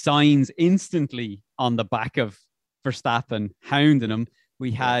had Sainz instantly on the back of Verstappen, hounding him.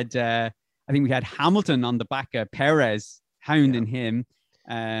 We had, I think we had Hamilton on the back of Perez, hounding him.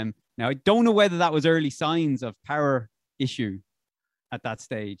 Now, I don't know whether that was early signs of power issue at that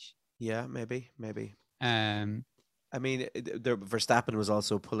stage. Yeah, maybe. I mean, Verstappen was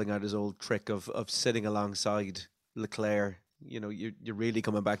also pulling out his old trick of sitting alongside Leclerc. You know, you're really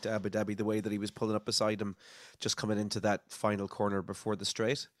coming back to Abu Dhabi, the way that he was pulling up beside him, just coming into that final corner before the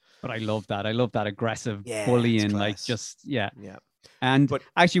straight. But I love that. I love that aggressive bullying, Yeah. And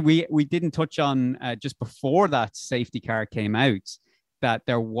actually, we didn't touch on just before that safety car came out that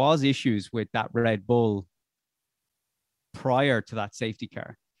there was issues with that Red Bull prior to that safety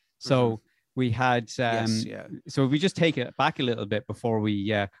car. So we had, so if we just take it back a little bit before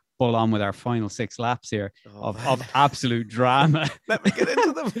we bull on with our final 6 laps here of absolute drama. Let me get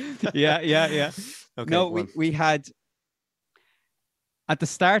into them. Yeah. Okay, no, we had, at the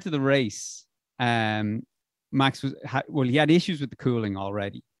start of the race, Max he had issues with the cooling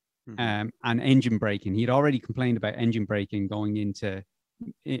already, and engine braking. He'd already complained about engine braking going into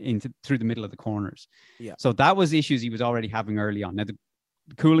through the middle of the corners. Yeah. So that was issues he was already having early on. Now the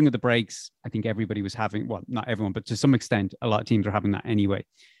cooling of the brakes, I think everybody was having. Well, not everyone, but to some extent, a lot of teams are having that anyway.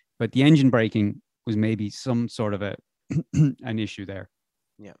 But the engine braking was maybe some sort of an issue there.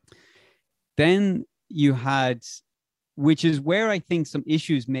 Yeah. Then you had, which is where I think some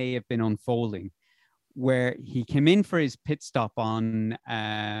issues may have been unfolding, where he came in for his pit stop on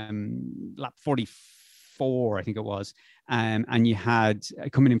lap 44, I think it was. And you had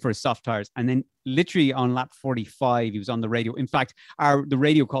coming in for his soft tires. And then literally on lap 45, he was on the radio. In fact, the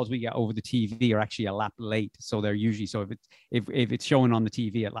radio calls we get over the TV are actually a lap late. So they're usually, so if it's showing on the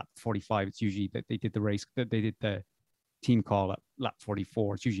TV at lap 45, it's usually that they did the race, that they did the team call at lap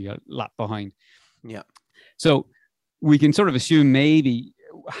 44. It's usually a lap behind. Yeah. So we can sort of assume maybe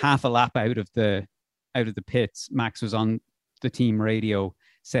half a lap out of the pits, Max was on the team radio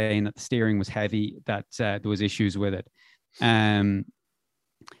saying that the steering was heavy, that there was issues with it. Now,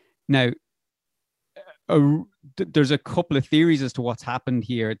 there's a couple of theories as to what's happened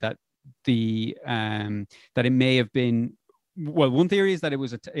here. That that it may have been. Well, one theory is that it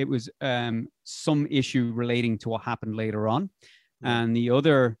was some issue relating to what happened later on, and the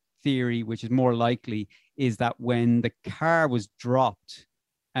other theory, which is more likely, is that when the car was dropped,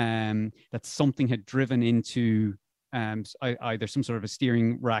 that something had driven into either some sort of a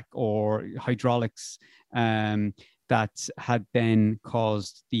steering rack or hydraulics that had then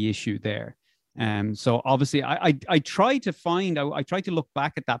caused the issue there. So obviously I tried to I tried to look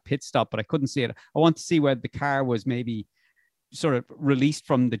back at that pit stop, but I couldn't see it. I want to see whether the car was maybe sort of released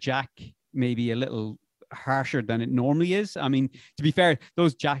from the jack, maybe a little harsher than it normally is. I mean, to be fair,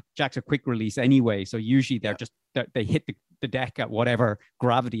 those jacks are quick release anyway. So usually they're just, they hit the deck at whatever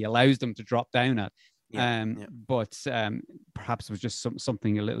gravity allows them to drop down at. But perhaps it was just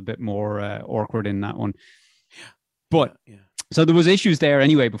something a little bit more awkward in that one. But so there was issues there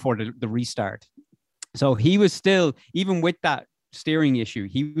anyway before the restart. So he was still, even with that steering issue,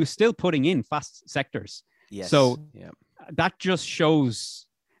 he was still putting in fast sectors. Yes. So that just shows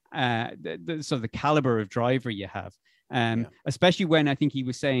the caliber of driver you have, especially when I think he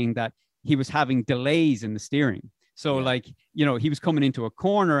was saying that he was having delays in the steering. So he was coming into a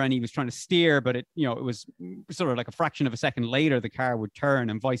corner and he was trying to steer, but it was sort of like a fraction of a second later, the car would turn,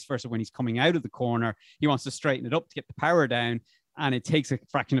 and vice versa. When he's coming out of the corner, he wants to straighten it up to get the power down, and it takes a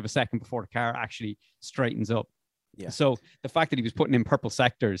fraction of a second before the car actually straightens up. Yeah. So the fact that he was putting in purple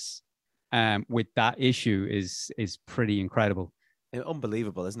sectors with that issue is pretty incredible.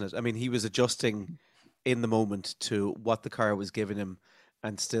 Unbelievable, isn't it? I mean, he was adjusting in the moment to what the car was giving him,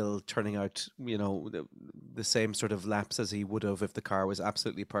 and still turning out, the same sort of laps as he would have if the car was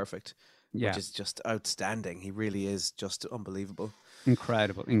absolutely perfect, which is just outstanding. He really is just unbelievable.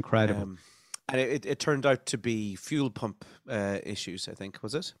 Incredible. And it turned out to be fuel pump issues, I think,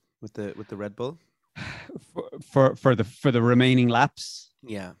 was it, with the Red Bull? For the remaining laps?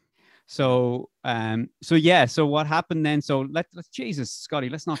 Yeah. So so what happened then? So let's Jesus, Scotty,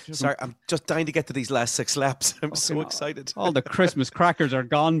 let's not. Sorry, I'm just dying to get to these last 6 laps. I'm so excited. All the Christmas crackers are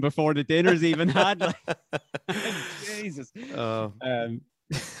gone before the dinner's even had. Jesus. Oh.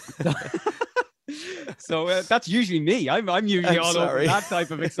 So that's usually me. I'm usually I'm all sorry. over that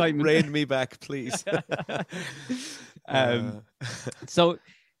type of excitement. Rein me back, please. So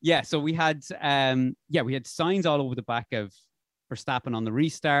we had we had signs all over the back of Verstappen on the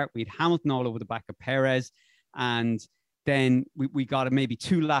restart. We had Hamilton all over the back of Perez, and then we got maybe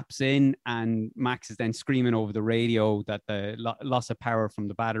 2 laps in, and Max is then screaming over the radio that the loss of power from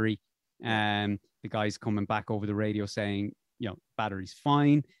the battery. The guy's coming back over the radio saying, battery's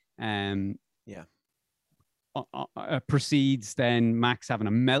fine. Proceeds then Max having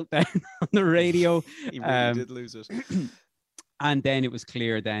a meltdown on the radio. He really did lose it. And then it was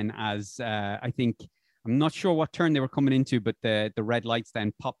clear then, as I think, I'm not sure what turn they were coming into, but the red lights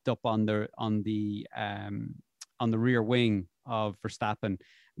then popped up on the rear wing of Verstappen,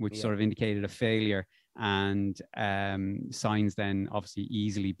 which sort of indicated a failure. And Sainz then obviously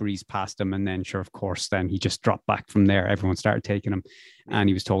easily breezed past him, and then of course then he just dropped back from there. Everyone started taking him, and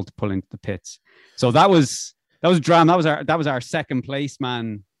he was told to pull into the pits. So that was drama. That was our second place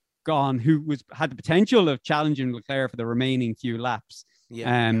man gone, who had the potential of challenging Leclerc for the remaining few laps.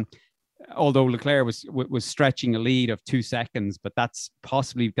 Although Leclerc was stretching a lead of 2 seconds, but that's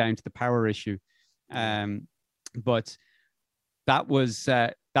possibly down to the power issue. But that was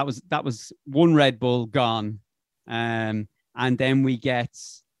one Red Bull gone, and then we get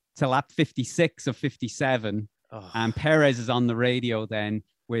to lap 56 of 57, and Perez is on the radio then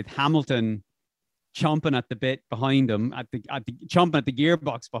with Hamilton chomping at the bit behind him, chomping at the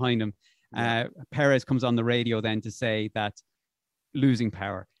gearbox behind him. Perez comes on the radio then to say that losing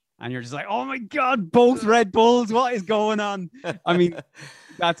power, and you're just like, oh my God, both Red Bulls, what is going on? I mean,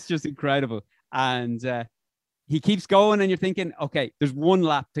 that's just incredible. And he keeps going, and you're thinking, okay, there's 1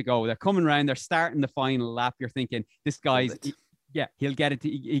 lap to go. They're coming around. They're starting the final lap. You're thinking, this guy's, he'll get it.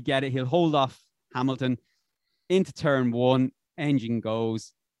 He get it. He'll hold off Hamilton into turn 1. Engine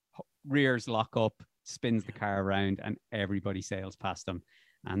goes, rears lock up, spins the car around, and everybody sails past him.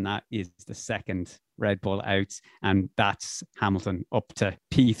 And that is the second Red Bull out, and that's Hamilton up to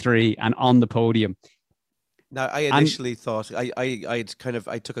P3 and on the podium. Now, I initially thought I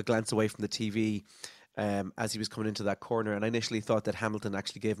took a glance away from the TV. As he was coming into that corner, and I initially thought that Hamilton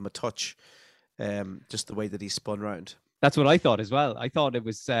actually gave him a touch, just the way that he spun round. That's what I thought as well. I thought it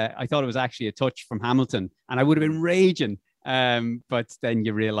was actually a touch from Hamilton, and I would have been raging. But then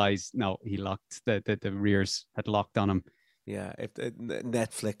you realize, no, he locked the rears had locked on him. Yeah, if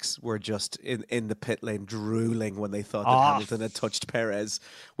Netflix were just in the pit lane drooling when they thought that Hamilton had touched Perez.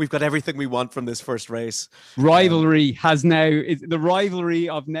 We've got everything we want from this first race. Rivalry has now the rivalry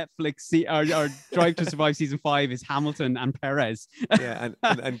of Netflix or Drive to Survive season 5 is Hamilton and Perez. Yeah,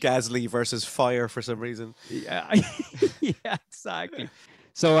 and Gasly versus fire for some reason. Yeah, yeah, exactly.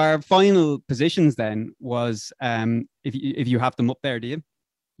 So our final positions then was if you have them up there, do you?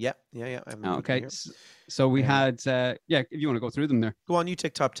 Yeah. Okay. So we had, if you want to go through them there. Go on, you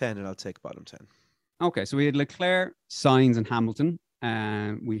take top 10 and I'll take bottom 10. Okay, so we had Leclerc, Sainz and Hamilton.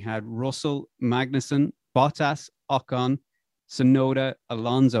 We had Russell, Magnussen, Bottas, Ocon, Tsunoda,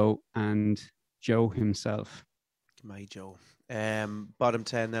 Alonso, and Joe himself. My Joe. Bottom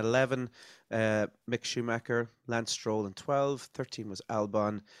 10 at 11, Mick Schumacher, Lance Stroll in 12, 13 was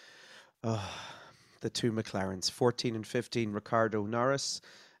Albon. The 2 McLarens, 14 and 15, Ricardo, Norris,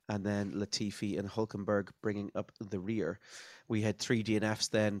 and then Latifi and Hulkenberg bringing up the rear. We had 3 DNFs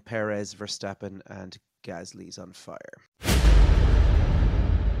then, Perez, Verstappen, and Gasly's on fire.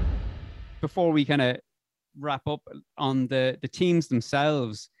 Before we kind of wrap up on the teams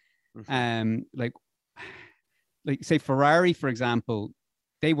themselves, like say Ferrari, for example,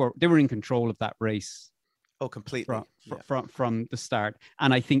 they were in control of that race. Oh, completely. From the start.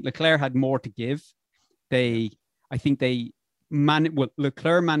 And I think Leclerc had more to give. Leclerc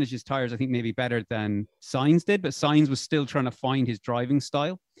managed his tires, I think, maybe better than Sainz did, but Sainz was still trying to find his driving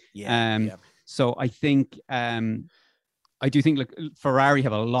style. So I think, I do think Ferrari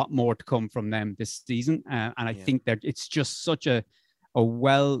have a lot more to come from them this season. And I think that it's just such a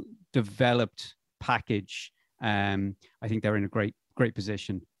well-developed package. I think they're in a great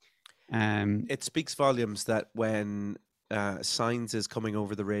position. It speaks volumes that when Sainz is coming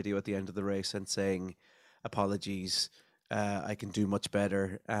over the radio at the end of the race and saying, apologies, I can do much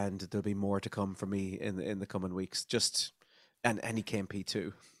better, and there'll be more to come for me in the coming weeks. And he came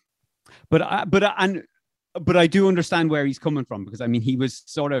P2. But I do understand where he's coming from, because I mean he was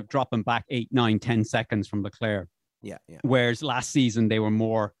sort of dropping back 8, 9, 10 seconds from Leclerc. Yeah. Whereas last season they were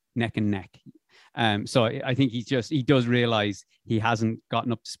more neck and neck. So I think he does realize he hasn't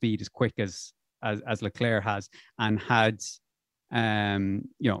gotten up to speed as quick as Leclerc has, and had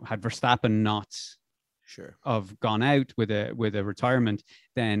Verstappen not Sure. have gone out with a retirement,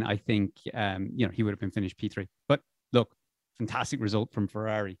 then I think he would have been finished P3. But look, fantastic result from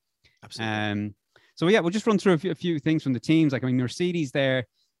Ferrari. Absolutely. So yeah, we'll just run through a few things from the teams. Like, I mean, Mercedes there,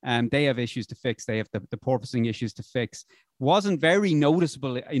 they have issues to fix. They have the porpoising issues to fix. Wasn't very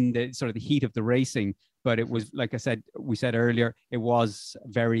noticeable in the sort of the heat of the racing, but it was, like we said earlier, it was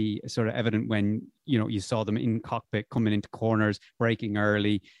very sort of evident when, you saw them in cockpit coming into corners, braking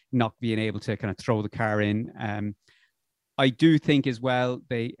early, not being able to kind of throw the car in. I do think as well,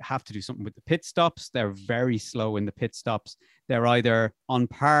 they have to do something with the pit stops. They're very slow in the pit stops. They're either on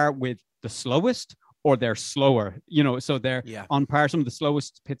par with the slowest or they're slower, so they're on par. Some of the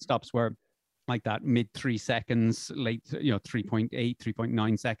slowest pit stops were like that mid 3 seconds, late, 3.8,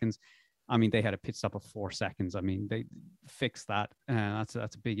 3.9 seconds. I mean, they had a pit stop of 4 seconds. I mean, they fixed that. That's a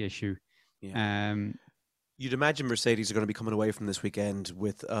big issue. Yeah. You'd imagine Mercedes are going to be coming away from this weekend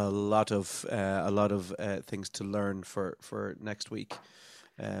with a lot of things to learn for next week,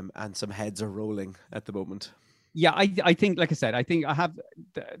 and some heads are rolling at the moment. Yeah, I think, like I said, I think I have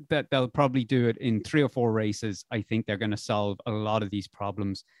that they'll probably do it in 3 or 4 races. I think they're going to solve a lot of these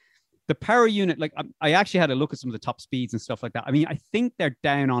problems. The power unit, like I actually had a look at some of the top speeds and stuff like that. I mean, I think they're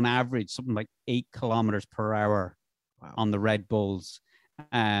down on average something like 8 kilometers per hour on the Red Bulls,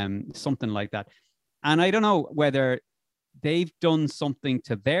 something like that. And I don't know whether they've done something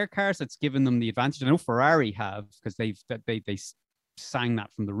to their cars that's given them the advantage. I know Ferrari have, because they sang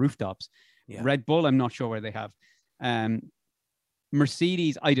that from the rooftops. Yeah. Red Bull, I'm not sure where they have.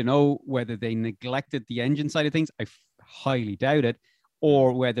 Mercedes, I don't know whether they neglected the engine side of things. I highly doubt it.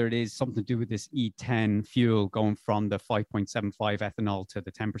 Or whether it is something to do with this E10 fuel going from the 5.75 ethanol to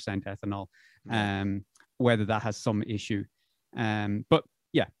the 10% ethanol, whether that has some issue. But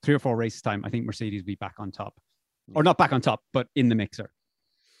yeah, 3 or 4 races time, I think Mercedes will be back on top. Or not back on top, but in the mixer.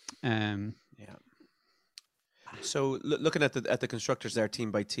 So looking at the constructors there,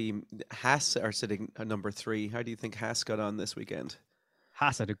 team by team, Haas are sitting at number 3. How do you think Haas got on this weekend?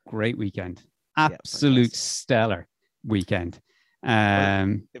 Haas had a great weekend. Absolute stellar weekend.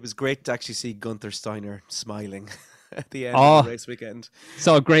 It was great to actually see Gunther Steiner smiling at the end of the race weekend.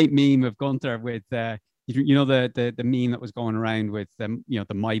 Saw a great meme of Gunther with the meme that was going around with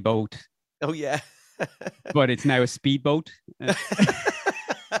the My Boat. Oh yeah. But it's now a speedboat. I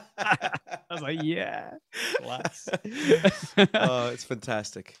was like, yeah, class. Oh, it's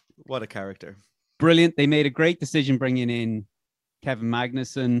fantastic. What a character. Brilliant. They made a great decision bringing in Kevin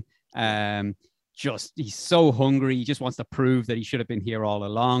Magnussen. He's so hungry. He just wants to prove that he should have been here all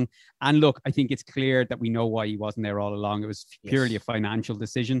along. And look, I think it's clear that we know why he wasn't there all along. It was purely a financial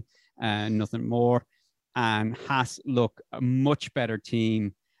decision and nothing more. And Haas look a much better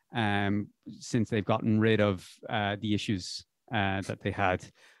team since they've gotten rid of the issues that they had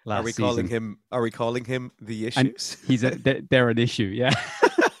last season. Are we calling him the issues? And they're an issue, yeah.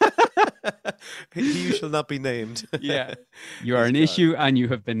 He shall not be named. Yeah, you are an issue and you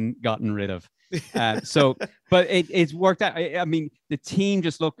have been gotten rid of. But it's worked out. I mean, the team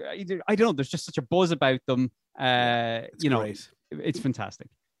just look, I don't know, there's just such a buzz about them. Great. It's fantastic.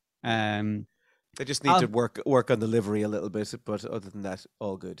 They just need to work on the livery a little bit, but other than that,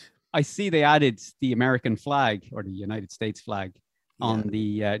 all good. I see they added the American flag or the United States flag on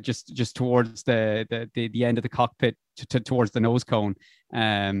the just towards the end of the cockpit towards the nose cone.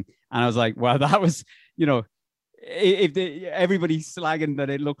 And I was like, wow, that was, if everybody's slagging that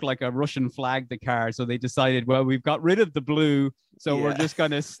it looked like a Russian flag, the car. So they decided, well, we've got rid of the blue, so we're just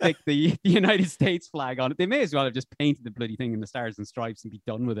going to stick the United States flag on it. They may as well have just painted the bloody thing in the stars and stripes and be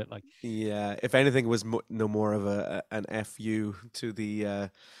done with it. Like, yeah, if anything, it was no more of an FU to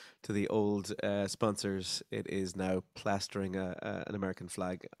the old sponsors. It is now plastering an American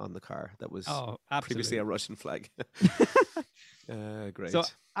flag on the car that was previously a Russian flag. Great. So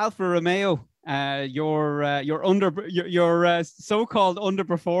Alfa Romeo, your so-called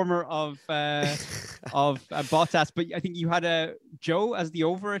underperformer of Bottas, but I think you had Joe as the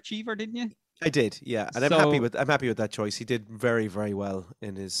overachiever, didn't you? I did, yeah, and I'm happy with that choice. He did very, very well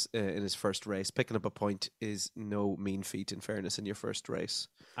in his first race. Picking up a point is no mean feat, in fairness, in your first race.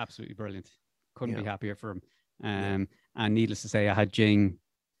 Absolutely brilliant. Couldn't be happier for him. And needless to say, I had Jing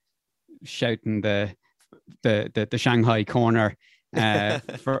shouting the Shanghai corner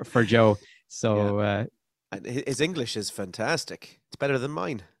for Joe. So and his English is fantastic. It's better than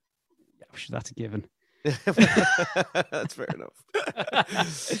mine. Yeah, that's a given. That's fair enough. But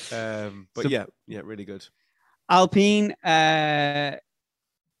so, really good. Alpine. I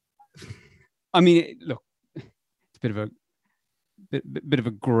mean, look, it's a bit of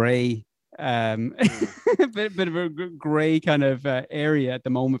a grey a bit of a gray kind of area at the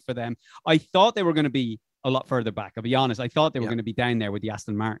moment for them. I thought they were going to be a lot further back. I'll be honest. I thought they were going to be down there with the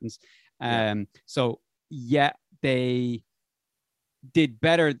Aston Martins. So yeah, they did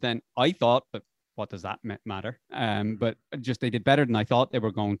better than I thought, but what does that matter? But just they did better than I thought they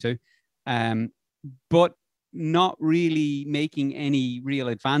were going to. But not really making any real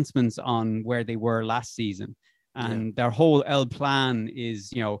advancements on where they were last season. And their whole L plan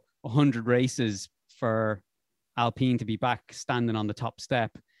is, 100 races for Alpine to be back standing on the top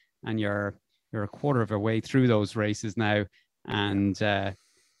step. And you're a quarter of a way through those races now. And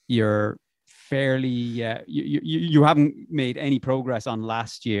you're fairly, you haven't made any progress on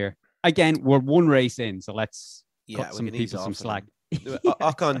last year. Again, we're one race in, so let's cut some people some slack.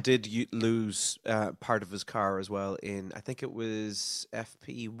 Ocon did lose part of his car as well in, I think it was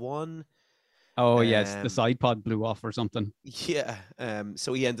FP1. Oh, yes, the side pod blew off or something. Yeah,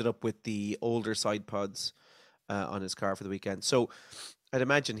 so he ended up with the older side pods on his car for the weekend. So I'd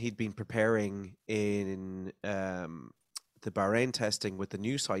imagine he'd been preparing in the Bahrain testing with the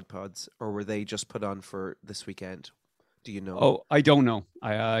new side pods, or were they just put on for this weekend? Do you know? Oh, I don't know.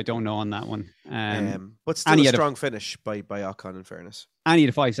 I don't know on that one. But still a strong finish by Ocon, in fairness. And he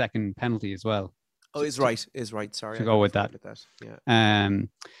had a 5-second penalty as well. Oh, is right. Sorry. To go with that. Yeah.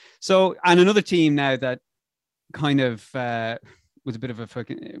 So, and another team now that kind of was a bit of a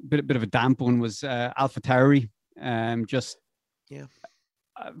bit of a damp one was AlphaTauri.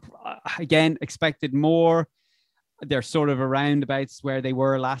 Again, expected more. They're sort of around about where they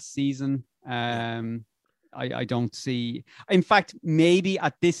were last season. I don't see. In fact, maybe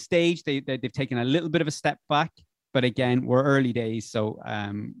at this stage they've taken a little bit of a step back. But again, we're early days, so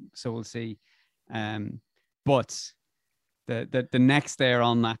we'll see. But the next there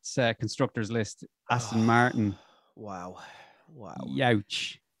on that constructors list, Aston Martin. Wow.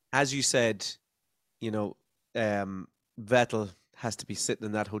 Youch. As you said, Vettel has to be sitting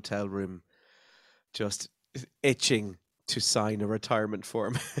in that hotel room, just itching to sign a retirement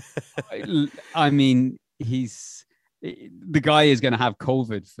form. I mean, the guy is going to have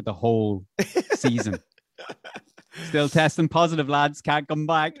COVID for the whole season. Still testing positive, lads. Can't come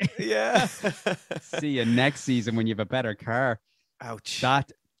back. Yeah. See you next season when you have a better car. Ouch.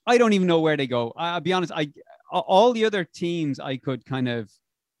 That I don't even know where they go. I'll be honest. All the other teams I could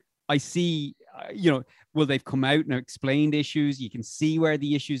I see, well, they've come out and explained issues. You can see where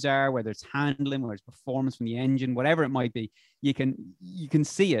the issues are, whether it's handling, whether it's performance from the engine, whatever it might be. You can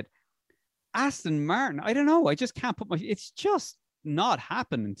see it. Aston Martin, I don't know. I just can't it's just not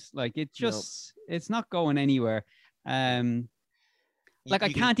happening. Like it's not going anywhere. I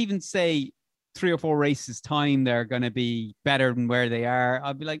can't even say 3 or 4 races time they're going to be better than where they are.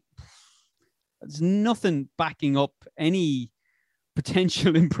 I'll be like, there's nothing backing up any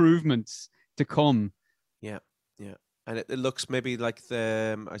potential improvements to come. Yeah. And it looks maybe like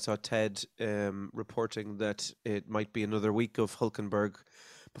I saw Ted reporting that it might be another week of Hülkenberg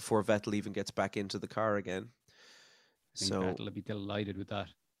before Vettel even gets back into the car again. So Vettel will be delighted with that.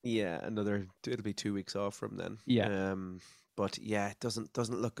 Yeah, it'll be 2 weeks off from then. Yeah. But yeah, it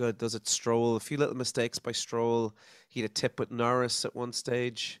doesn't look good, does it? Stroll, a few little mistakes by Stroll. He had a tip with Norris at one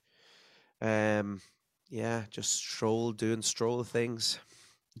stage. Just Stroll doing Stroll things.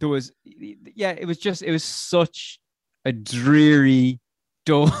 It was such a dreary,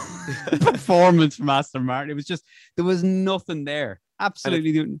 dull performance from Aston Martin. It was just, there was nothing there.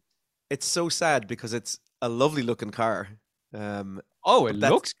 Absolutely. It's so sad because it's a lovely looking car. It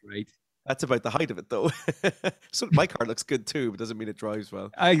looks great. That's about the height of it, though. So my car looks good too, but doesn't mean it drives well.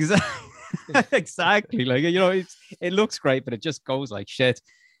 Exactly. Exactly. Like, it looks great, but it just goes like shit.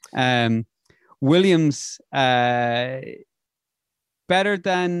 Williams, better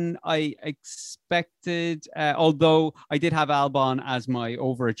than I expected. Although I did have Albon as my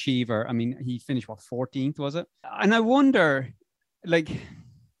overachiever. I mean, he finished 14th, was it? And I wonder, like,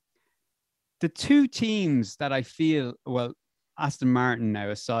 the two teams that I feel, well, Aston Martin now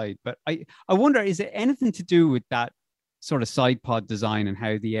aside, but I wonder, is it anything to do with that sort of side pod design and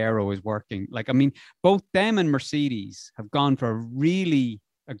how the aero is working? Like, I mean, both them and Mercedes have gone for a really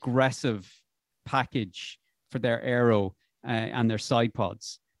aggressive package for their aero and their side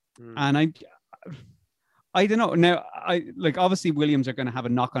pods. And I don't know. Now, obviously Williams are going to have a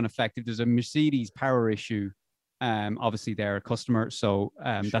knock-on effect. If there's a Mercedes power issue, obviously they're a customer, so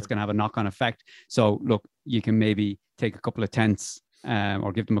that's going to have a knock-on effect. So look, you can maybe take a couple of tenths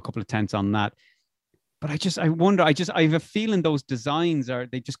or give them a couple of tenths on that. But I wonder, I have a feeling those designs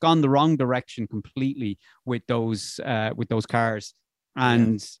they've just gone the wrong direction completely with those cars.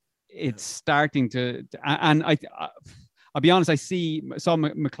 And it's starting to, and I'll be honest. I saw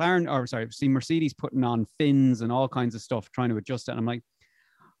see Mercedes putting on fins and all kinds of stuff, trying to adjust it. And I'm like,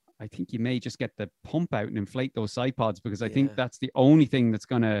 I think you may just get the pump out and inflate those side pods, because I think that's the only thing that's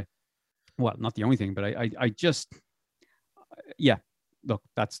gonna. Well, not the only thing, but I just, yeah. Look,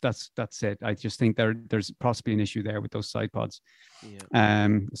 that's it. I just think there's possibly an issue there with those side pods. Yeah.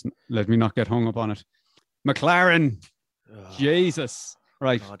 Let me not get hung up on it. McLaren, Jesus,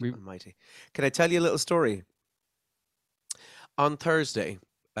 right? God Almighty. Can I tell you a little story? On Thursday,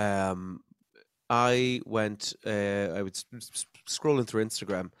 I was scrolling through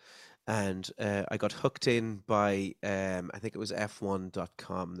Instagram, and I got hooked in by I think it was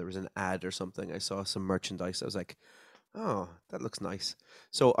F1.com. There was an ad or something. I saw some merchandise. I was like, oh, that looks nice.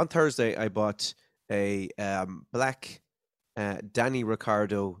 So on Thursday, I bought a black Danny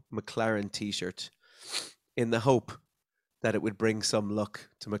Ricciardo McLaren T-shirt in the hope that it would bring some luck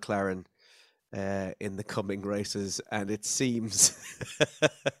to McLaren in the coming races, and it seems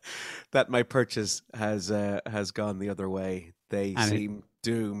that my purchase has gone the other way. They seem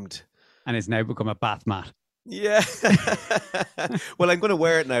doomed, and it's now become a bath mat. Yeah. Well, I'm going to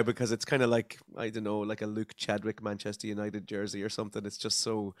wear it now because it's kind of like, I don't know, like a Luke Chadwick Manchester United jersey or something. It's just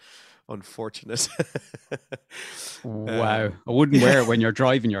so unfortunate. Wow. I wouldn't wear it when you're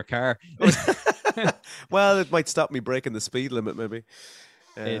driving your car. Well, it might stop me breaking the speed limit, maybe.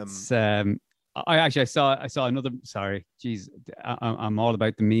 It's I saw another. Sorry, geez, I'm all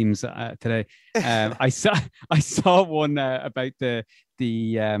about the memes today. I saw one about the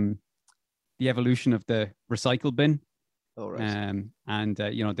evolution of the recycle bin. Oh, right. And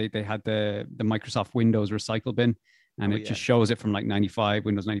they had the Microsoft Windows recycle bin, and it just shows it from like 95,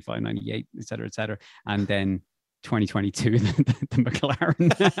 Windows 95, 98, et cetera, and then 2022, the McLaren.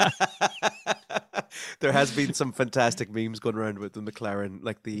 There has been some fantastic memes going around with the McLaren,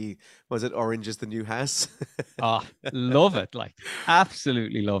 like was it Orange is the New Haas? Oh, love it. Like,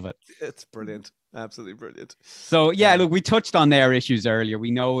 absolutely love it. It's brilliant. Absolutely brilliant. So yeah, look, we touched on their issues earlier.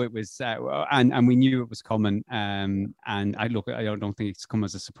 We know it was, and we knew it was coming. And I don't think it's come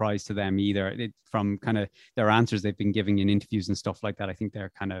as a surprise to them either. From kind of their answers they've been giving in interviews and stuff like that, I think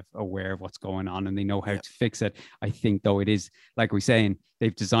they're kind of aware of what's going on and they know how to fix it. I think though it is, like we're saying,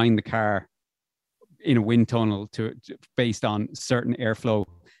 they've designed the car in a wind tunnel based on certain airflow,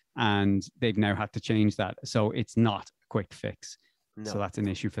 and they've now had to change that. So it's not a quick fix. No. So that's an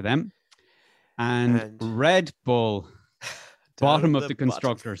issue for them. And Red Bull, bottom of the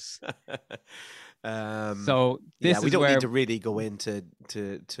constructors. So this is we don't where need to really go into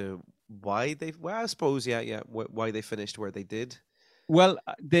why they. Well, I suppose, why they finished where they did. Well,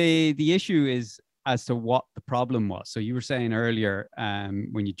 the issue is as to what the problem was. So you were saying earlier,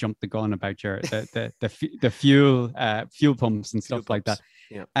 when you jumped the gun about your the fuel pumps and stuff like that.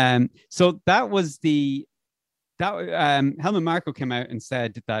 Yeah. So that was Helmut Marko came out and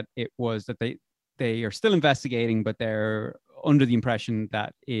said that it was that they are still investigating, but they're under the impression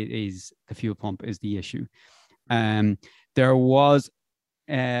that it is the fuel pump is the issue. There was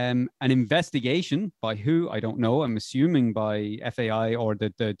an investigation by who, I don't know. I'm assuming by FAI or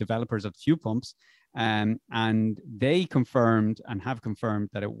the developers of fuel pumps, and they confirmed and have confirmed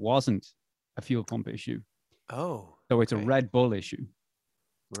that it wasn't a fuel pump issue. Oh, so it's a Red Bull issue,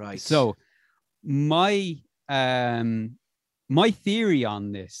 right? So my theory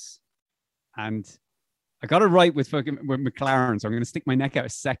on this, and I got it right with McLaren, so I'm going to stick my neck out a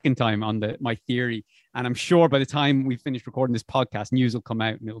second time on my theory. And I'm sure by the time we finish recording this podcast, news will come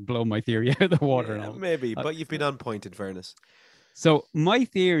out and it'll blow my theory out of the water. Yeah, maybe, but you've been on point, in fairness. So my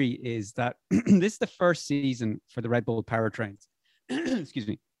theory is that this is the first season for the Red Bull powertrains. Excuse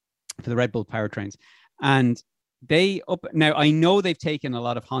me, for the Red Bull powertrains, and now I know they've taken a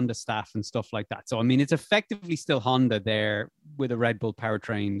lot of Honda staff and stuff like that. So I mean, it's effectively still Honda there with a Red Bull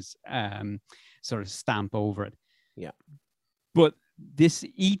powertrains sort of stamp over it. Yeah. But this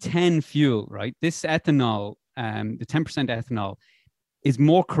E10 fuel, right? This ethanol, the 10% ethanol, is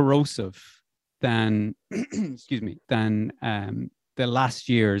more corrosive than the last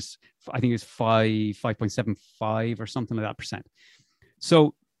year's. I think it's 5.75 or something like that percent.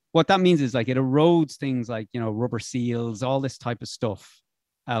 So what that means is like it erodes things like, rubber seals, all this type of stuff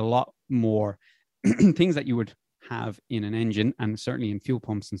a lot more, things that you would have in an engine and certainly in fuel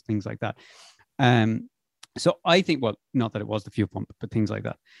pumps and things like that. So I think, well, not that it was the fuel pump, but things like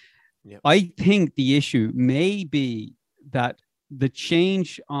that. Yep. I think the issue may be that the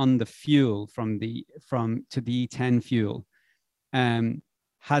change on the fuel to the E10 fuel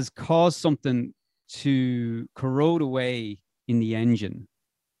has caused something to corrode away in the engine.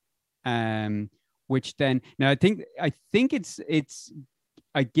 Which then now I think it's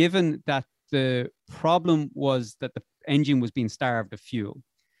given that the problem was that engine was being starved of fuel.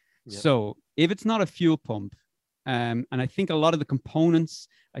 Yep. So if it's not a fuel pump, and I think a lot of the components,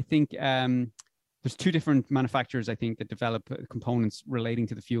 I think there's two different manufacturers, I think, that develop components relating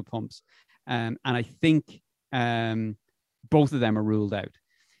to the fuel pumps. And I think both of them are ruled out.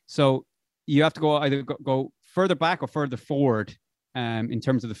 So you have to go either go further back or further forward in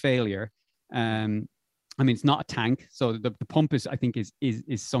terms of the failure. I mean, it's not a tank, so the pump is, I think, is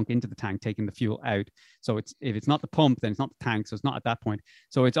sunk into the tank, taking the fuel out. So if it's not the pump, then it's not the tank, so it's not at that point.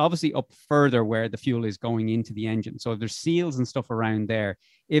 So it's obviously up further where the fuel is going into the engine. So if there's seals and stuff around there,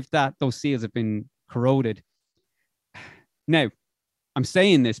 if those seals have been corroded. Now, I'm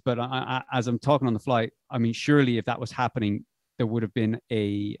saying this, but as I'm talking on the fly, I mean, surely if that was happening, there would have been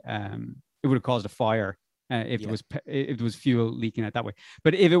it would have caused a fire. If it was fuel leaking out that way.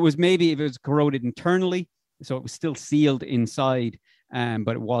 But if it was corroded internally, so it was still sealed inside,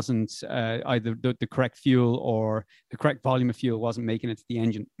 but it wasn't either the correct fuel or the correct volume of fuel wasn't making it to the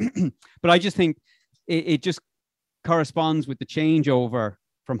engine. But I just think it just corresponds with the changeover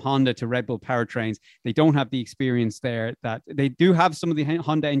from Honda to Red Bull powertrains. They don't have the experience there. That they do have some of the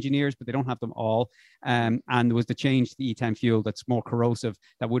Honda engineers, but they don't have them all. And there was the change to the E10 fuel that's more corrosive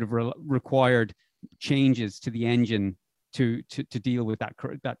that would have required changes to the engine to deal with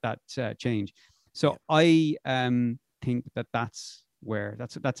that change. So I think that's where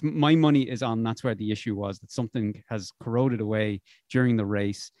that's my money is on. That's where the issue was, that something has corroded away during the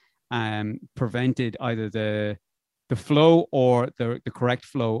race, prevented either the flow or the correct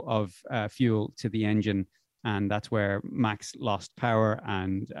flow of fuel to the engine, and that's where Max lost power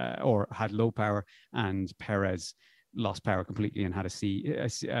and or had low power, and Perez lost power completely and had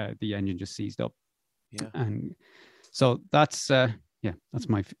the engine just seized up. Yeah. And so that's my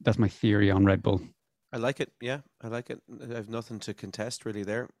theory on Red Bull. I like it. Yeah, I like it. I have nothing to contest really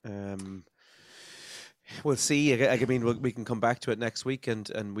there. We'll see. I mean, we can come back to it next week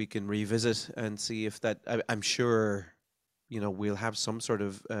and we can revisit and see if that. I'm sure, we'll have some sort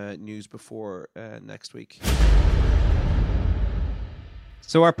of news before next week.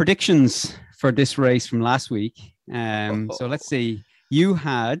 So our predictions for this race from last week. So let's see. You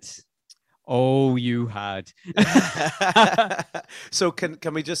had. So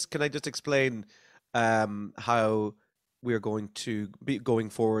can I just explain how we're going to be going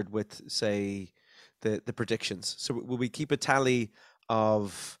forward with, say, the predictions? So will we keep a tally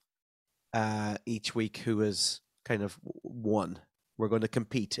of each week who has kind of won? We're going to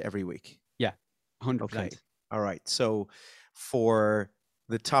compete every week. Yeah, 100%. Okay. All right. So for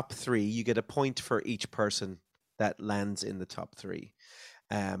the top three, you get a point for each person that lands in the top three.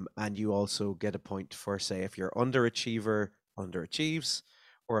 And you also get a point for, say, if you're underachiever, underachieves,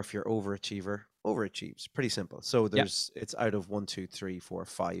 or if you're overachiever, overachieves. Pretty simple. So it's out of 1, 2, 3, 4,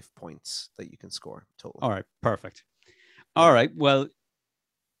 5 points that you can score total. All right, perfect. All right, well,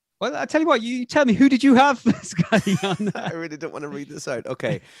 I'll tell you what. You tell me, who did you have, Scotty? On that? I really don't want to read this out.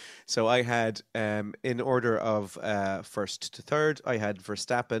 Okay, so I had, in order of first to third, I had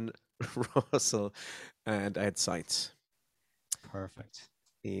Verstappen, Russell, and I had Sainz. Perfect.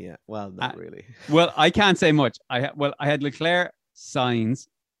 Yeah, well, not really. Well, I can't say much. I had Leclerc, Sainz,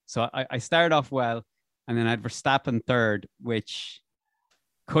 so I started off well, and then I had Verstappen third, which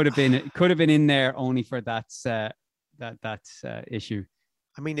could have been in there only for that issue.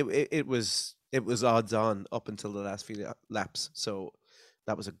 I mean, it was odds on up until the last few laps, so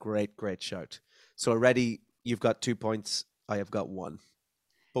that was a great shout. So already you've got 2 points. I have got 1.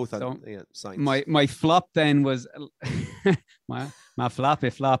 Both on Sainz. My flop then was my floppy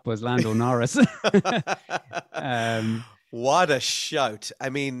flop was Lando Norris. What a shout! I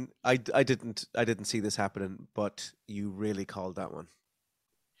mean, I didn't see this happening, but you really called that one.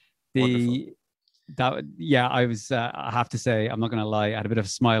 I was. I have to say, I'm not going to lie. I had a bit of a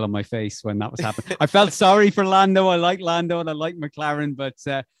smile on my face when that was happening. I felt sorry for Lando. I like Lando and I like McLaren, but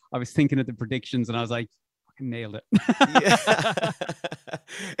I was thinking of the predictions and I was like, nailed it. Yeah.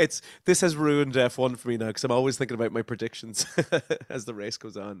 This has ruined F1 for me now because I'm always thinking about my predictions as the race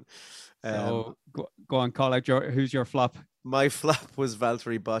goes on. So go on, call out who's your flop. My flop was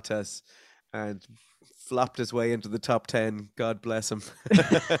Valtteri Bottas and flopped his way into the top 10. God bless him.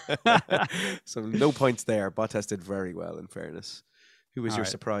 So no points there. Bottas did very well, in fairness. Who was your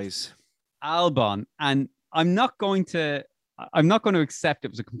surprise? Albon. And I'm not going to accept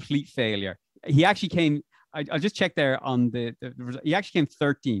it was a complete failure. He actually came. I just checked there on he actually came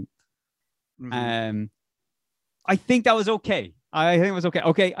 13th. Mm-hmm. I think that was okay. I think it was okay.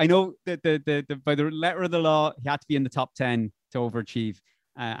 Okay, I know that the by the letter of the law, he had to be in the top 10 to overachieve,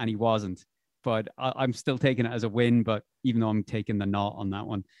 and he wasn't. But I'm still taking it as a win. But even though I'm taking the knot on that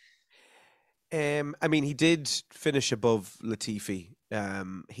one, I mean, he did finish above Latifi.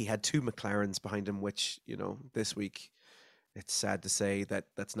 He had two McLarens behind him, which, this week it's sad to say that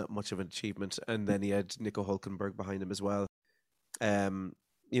that's not much of an achievement. And then he had Nico Hulkenberg behind him as well.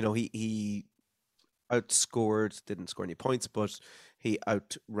 He outscored, didn't score any points, but he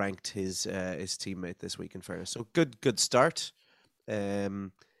outranked his teammate this week, in fairness. So good start.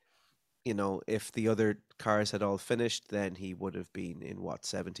 If the other cars had all finished, then he would have been in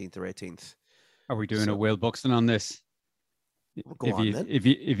 17th or 18th. Are we doing a Will Buxton on this? Go on, then. If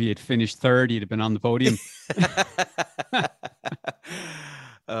he had finished third, he'd have been on the podium.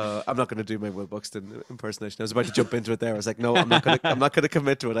 I'm not going to do my Will Buxton impersonation. I was about to jump into it there. I was like, no, I'm not going to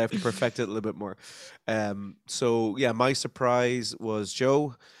commit to it. I have to perfect it a little bit more. So yeah, my surprise was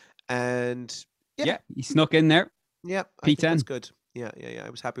Joe, and yeah, he snuck in there. Yeah, P10. That's good. Yeah. I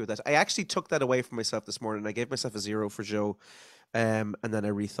was happy with that. I actually took that away from myself this morning. I gave myself a 0 for Joe, and then I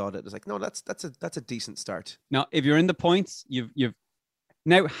rethought it. I was like, no, that's a decent start. Now, if you're in the points, you've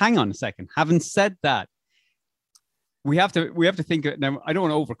now. Hang on a second. Having said that, we have to think. Now, I don't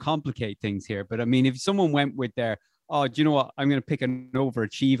want to overcomplicate things here, but I mean, if someone went with their, do you know what? I'm going to pick an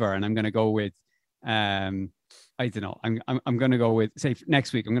overachiever, and I'm going to go with, I don't know. I'm going to go with, say,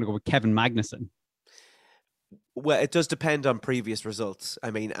 next week. I'm going to go with Kevin Magnussen. Well, it does depend on previous results.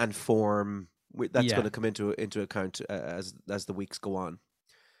 I mean, and form. That's going to come into account as the weeks go on.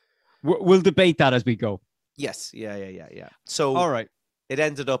 We'll debate that as we go. Yes. Yeah. So, all right. It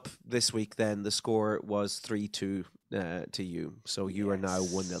ended up this week. Then the score was 3-2 to you. So you are now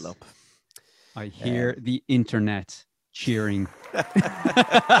 1-0 up. I hear the internet cheering.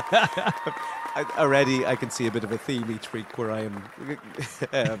 I can see a bit of a theme each week where I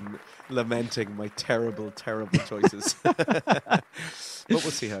am lamenting my terrible choices. But we'll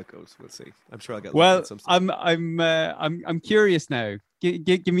see how it goes. We'll see. I'm sure I'll get. Well, I'm curious now.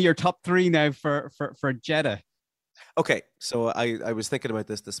 Give me your top 3 now for Jeddah. Okay, so I was thinking about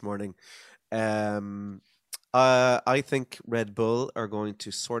this morning. I think Red Bull are going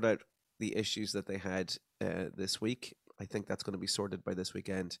to sort out the issues that they had this week. I think that's going to be sorted by this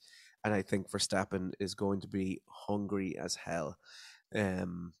weekend. And I think Verstappen is going to be hungry as hell. I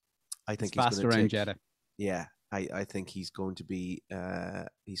think he's fast around Jeddah. Yeah, I think he's going to be.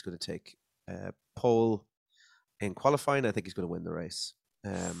 He's going to take pole in qualifying. I think he's going to win the race.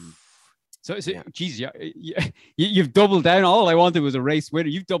 So geez, you've doubled down. All I wanted was a race winner.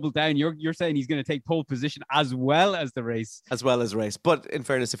 You've doubled down. You're saying he's going to take pole position as well as the race. But in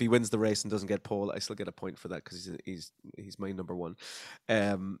fairness, if he wins the race and doesn't get pole, I still get a point for that because he's my number one.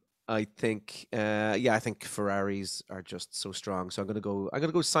 I think Ferraris are just so strong. So I'm gonna go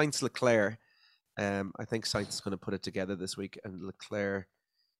Sainz Leclerc. I think Sainz is going to put it together this week, and Leclerc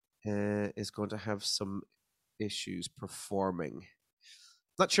is going to have some issues performing.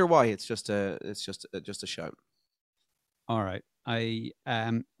 Not sure why. It's just a shout. All right. Okay.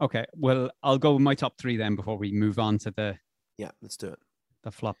 Well, I'll go with my top 3 then before we move on to the. Yeah, let's do it.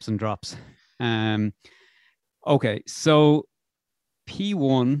 The flops and drops. Okay. So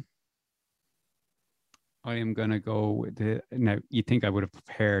P1, I am gonna go with the. Now, you think I would have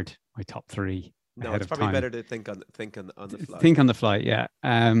prepared my top 3? No, it's probably better to think on the fly. Think on the fly, yeah.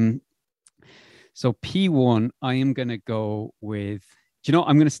 So P1, I am gonna go with. Do you know?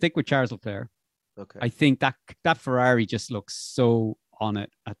 I'm gonna stick with Charles Leclerc. Okay. I think that Ferrari just looks so on it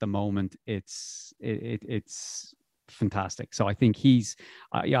at the moment. It's fantastic. So I think he's.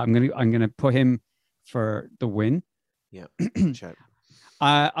 I'm gonna put him for the win. Yeah.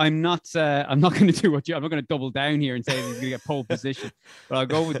 I'm not going to do what you. I'm not going to double down here and say he's going to get pole position, but I'll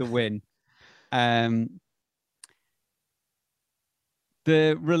go with the win.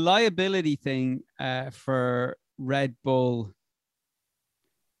 The reliability thing for Red Bull.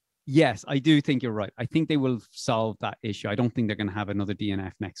 Yes, I do think you're right. I think they will solve that issue. I don't think they're going to have another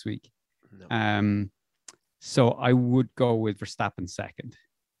DNF next week. No. So I would go with Verstappen second.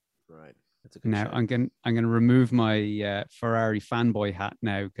 Right. That's a good now shout. I'm going to remove my Ferrari fanboy hat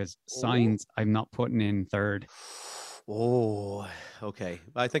now because Sainz I'm not putting in third. Oh, okay.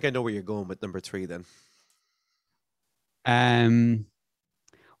 I think I know where you're going with number 3 then. I'm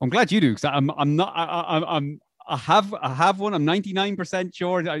glad you do because I'm not. I have one. I'm 99%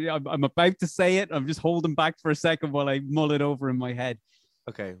 sure. I'm about to say it. I'm just holding back for a second while I mull it over in my head.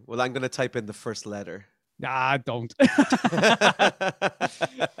 Okay. Well, I'm going to type in the first letter. Don't.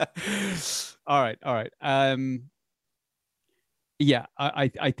 All right. Yeah,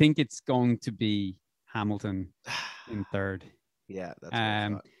 I think it's going to be Hamilton in third. Yeah, that's what I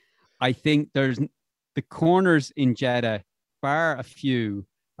thought. I think there's the corners in Jeddah, bar a few,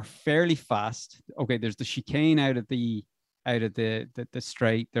 are fairly fast. Okay, there's the chicane out of the out of the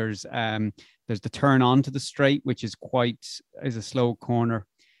straight. There's the turn onto the straight, which is a slow corner,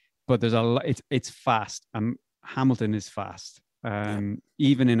 but it's fast. Hamilton is fast.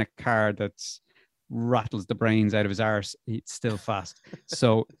 Even in a car that's rattles the brains out of his arse, it's still fast.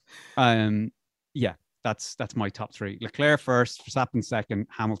 So, that's my top three. Leclerc first, Verstappen second,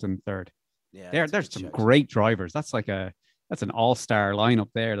 Hamilton third. Yeah, there's some great drivers. That's an all-star lineup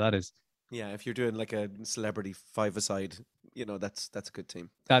there. That is. Yeah, if you're doing like a celebrity five-a-side, that's a good team.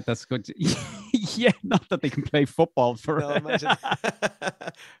 That's good. Yeah, not that they can play football for. No, imagine.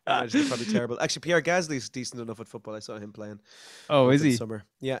 Imagine they're probably terrible. Actually, Pierre Gasly's decent enough at football. I saw him playing. Oh, is he? Summer.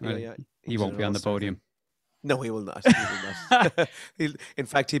 Yeah, well, yeah. He won't be on the podium. No, he will not. He will not. In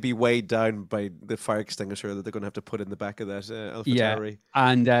fact, he'd be weighed down by the fire extinguisher that they're going to have to put in the back of that AlphaTauri.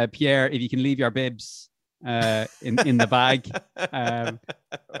 And Pierre, if you can leave your bibs in the bag,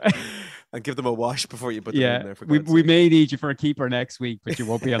 and give them a wash before you put them in there. For we may need you for a keeper next week, but you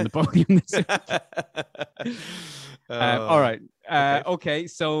won't be on the podium this week. All right. Okay.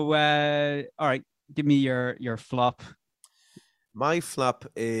 So, all right. Give me your flop. My flop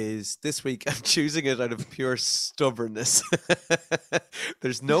is this week. I'm choosing it out of pure stubbornness.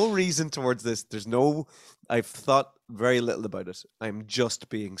 There's no reason towards this. I've thought very little about it. I'm just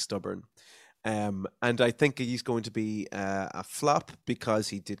being stubborn. And I think he's going to be a flop because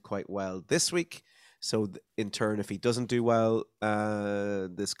he did quite well this week. So in turn, if he doesn't do well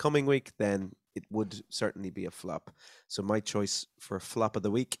this coming week, then it would certainly be a flop. So my choice for flop of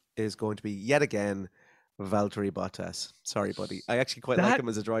the week is going to be yet again Valtteri Bottas. Sorry, buddy. I actually quite like him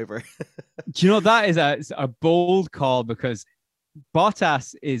as a driver. Do you know, that is a bold call, because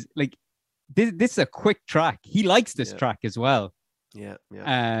Bottas is like, this is a quick track. He likes this track as well. Yeah.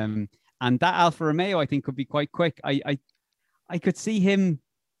 And that Alfa Romeo, I think, could be quite quick. I could see him.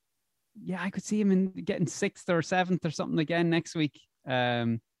 Yeah, I could see him in getting 6th or 7th or something again next week.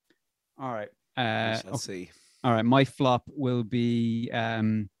 All right. Let's see. All right. My flop will be.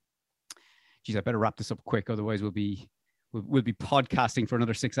 Geez, I better wrap this up quick, otherwise we'll be podcasting for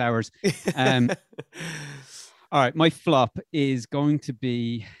another 6 hours. All right, my flop is going to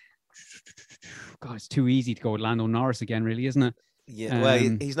be. God, it's too easy to go with Lando Norris again, really, isn't it? Yeah, well,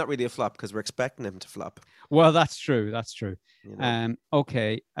 he's not really a flop because we're expecting him to flop. Well, that's true.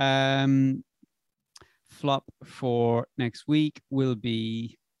 Okay. Flop for next week will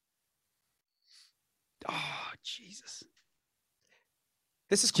be. Oh, Jesus.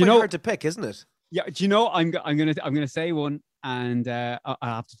 This is quite hard to pick, isn't it? Yeah. Do you know? I'm gonna say one, and I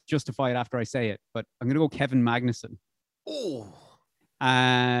have to justify it after I say it. But I'm gonna go Kevin Magnussen. Oh.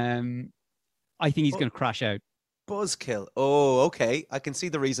 I think he's gonna crash out. Buzzkill. Oh, okay. I can see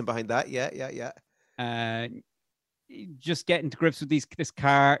the reason behind that. Yeah. Just getting to grips with this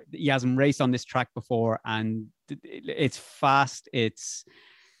car. He hasn't raced on this track before, and it's fast. It's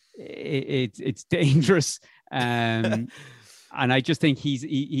dangerous. And I just think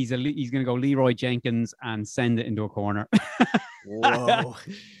he's going to go Leroy Jenkins and send it into a corner. Whoa.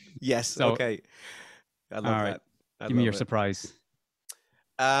 Yes. So, okay. I love that. Give me your surprise.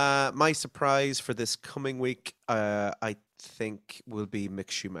 My surprise for this coming week, I think, will be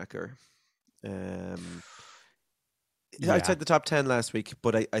Mick Schumacher. Outside the top 10 last week,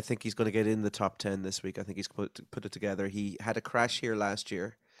 but I think he's going to get in the top 10 this week. I think he's put it together. He had a crash here last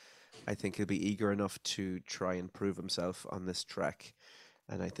year. I think he'll be eager enough to try and prove himself on this track.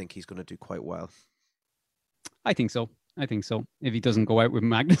 And I think he's going to do quite well. I think so. If he doesn't go out with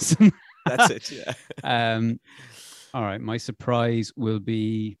Magnussen. That's it, yeah. All right. My surprise will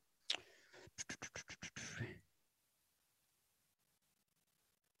be...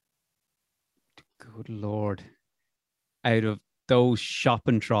 Good Lord. Out of those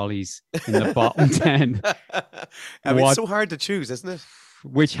shopping trolleys in the bottom 10. I mean, it's so hard to choose, isn't it?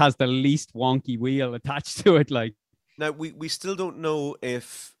 Which has the least wonky wheel attached to it? Like, now we still don't know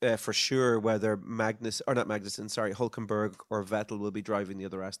if for sure whether Hulkenberg or Vettel will be driving the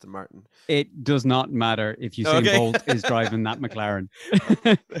other Aston Martin. It does not matter if Usain Bolt is driving that McLaren.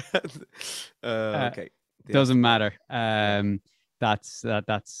 Okay, doesn't matter. That's not.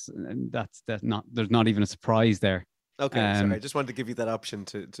 There's not even a surprise there. Okay, sorry. I just wanted to give you that option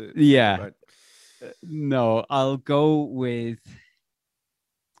to yeah. No, I'll go with.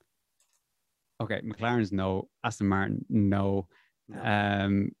 Okay, McLaren's no. Aston Martin, no.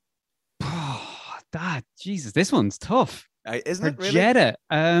 Jesus, this one's tough. Isn't it really? Jetta.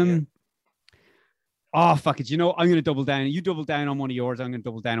 Oh, fuck it. You know, I'm going to double down. You double down on one of yours. I'm going to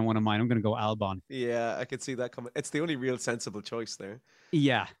double down on one of mine. I'm going to go Albon. Yeah, I could see that coming. It's the only real sensible choice there.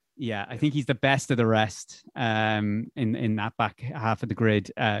 Yeah. I think he's the best of the rest in that back half of the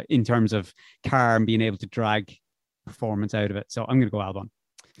grid in terms of car and being able to drag performance out of it. So I'm going to go Albon.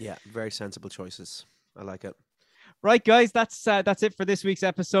 Yeah, very sensible choices. I like it. Right, guys, that's it for this week's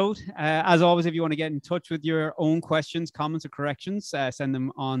episode. As always, if you want to get in touch with your own questions, comments, or corrections, send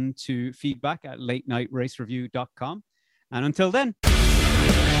them on to feedback@latenightRaceReview.com. And until then.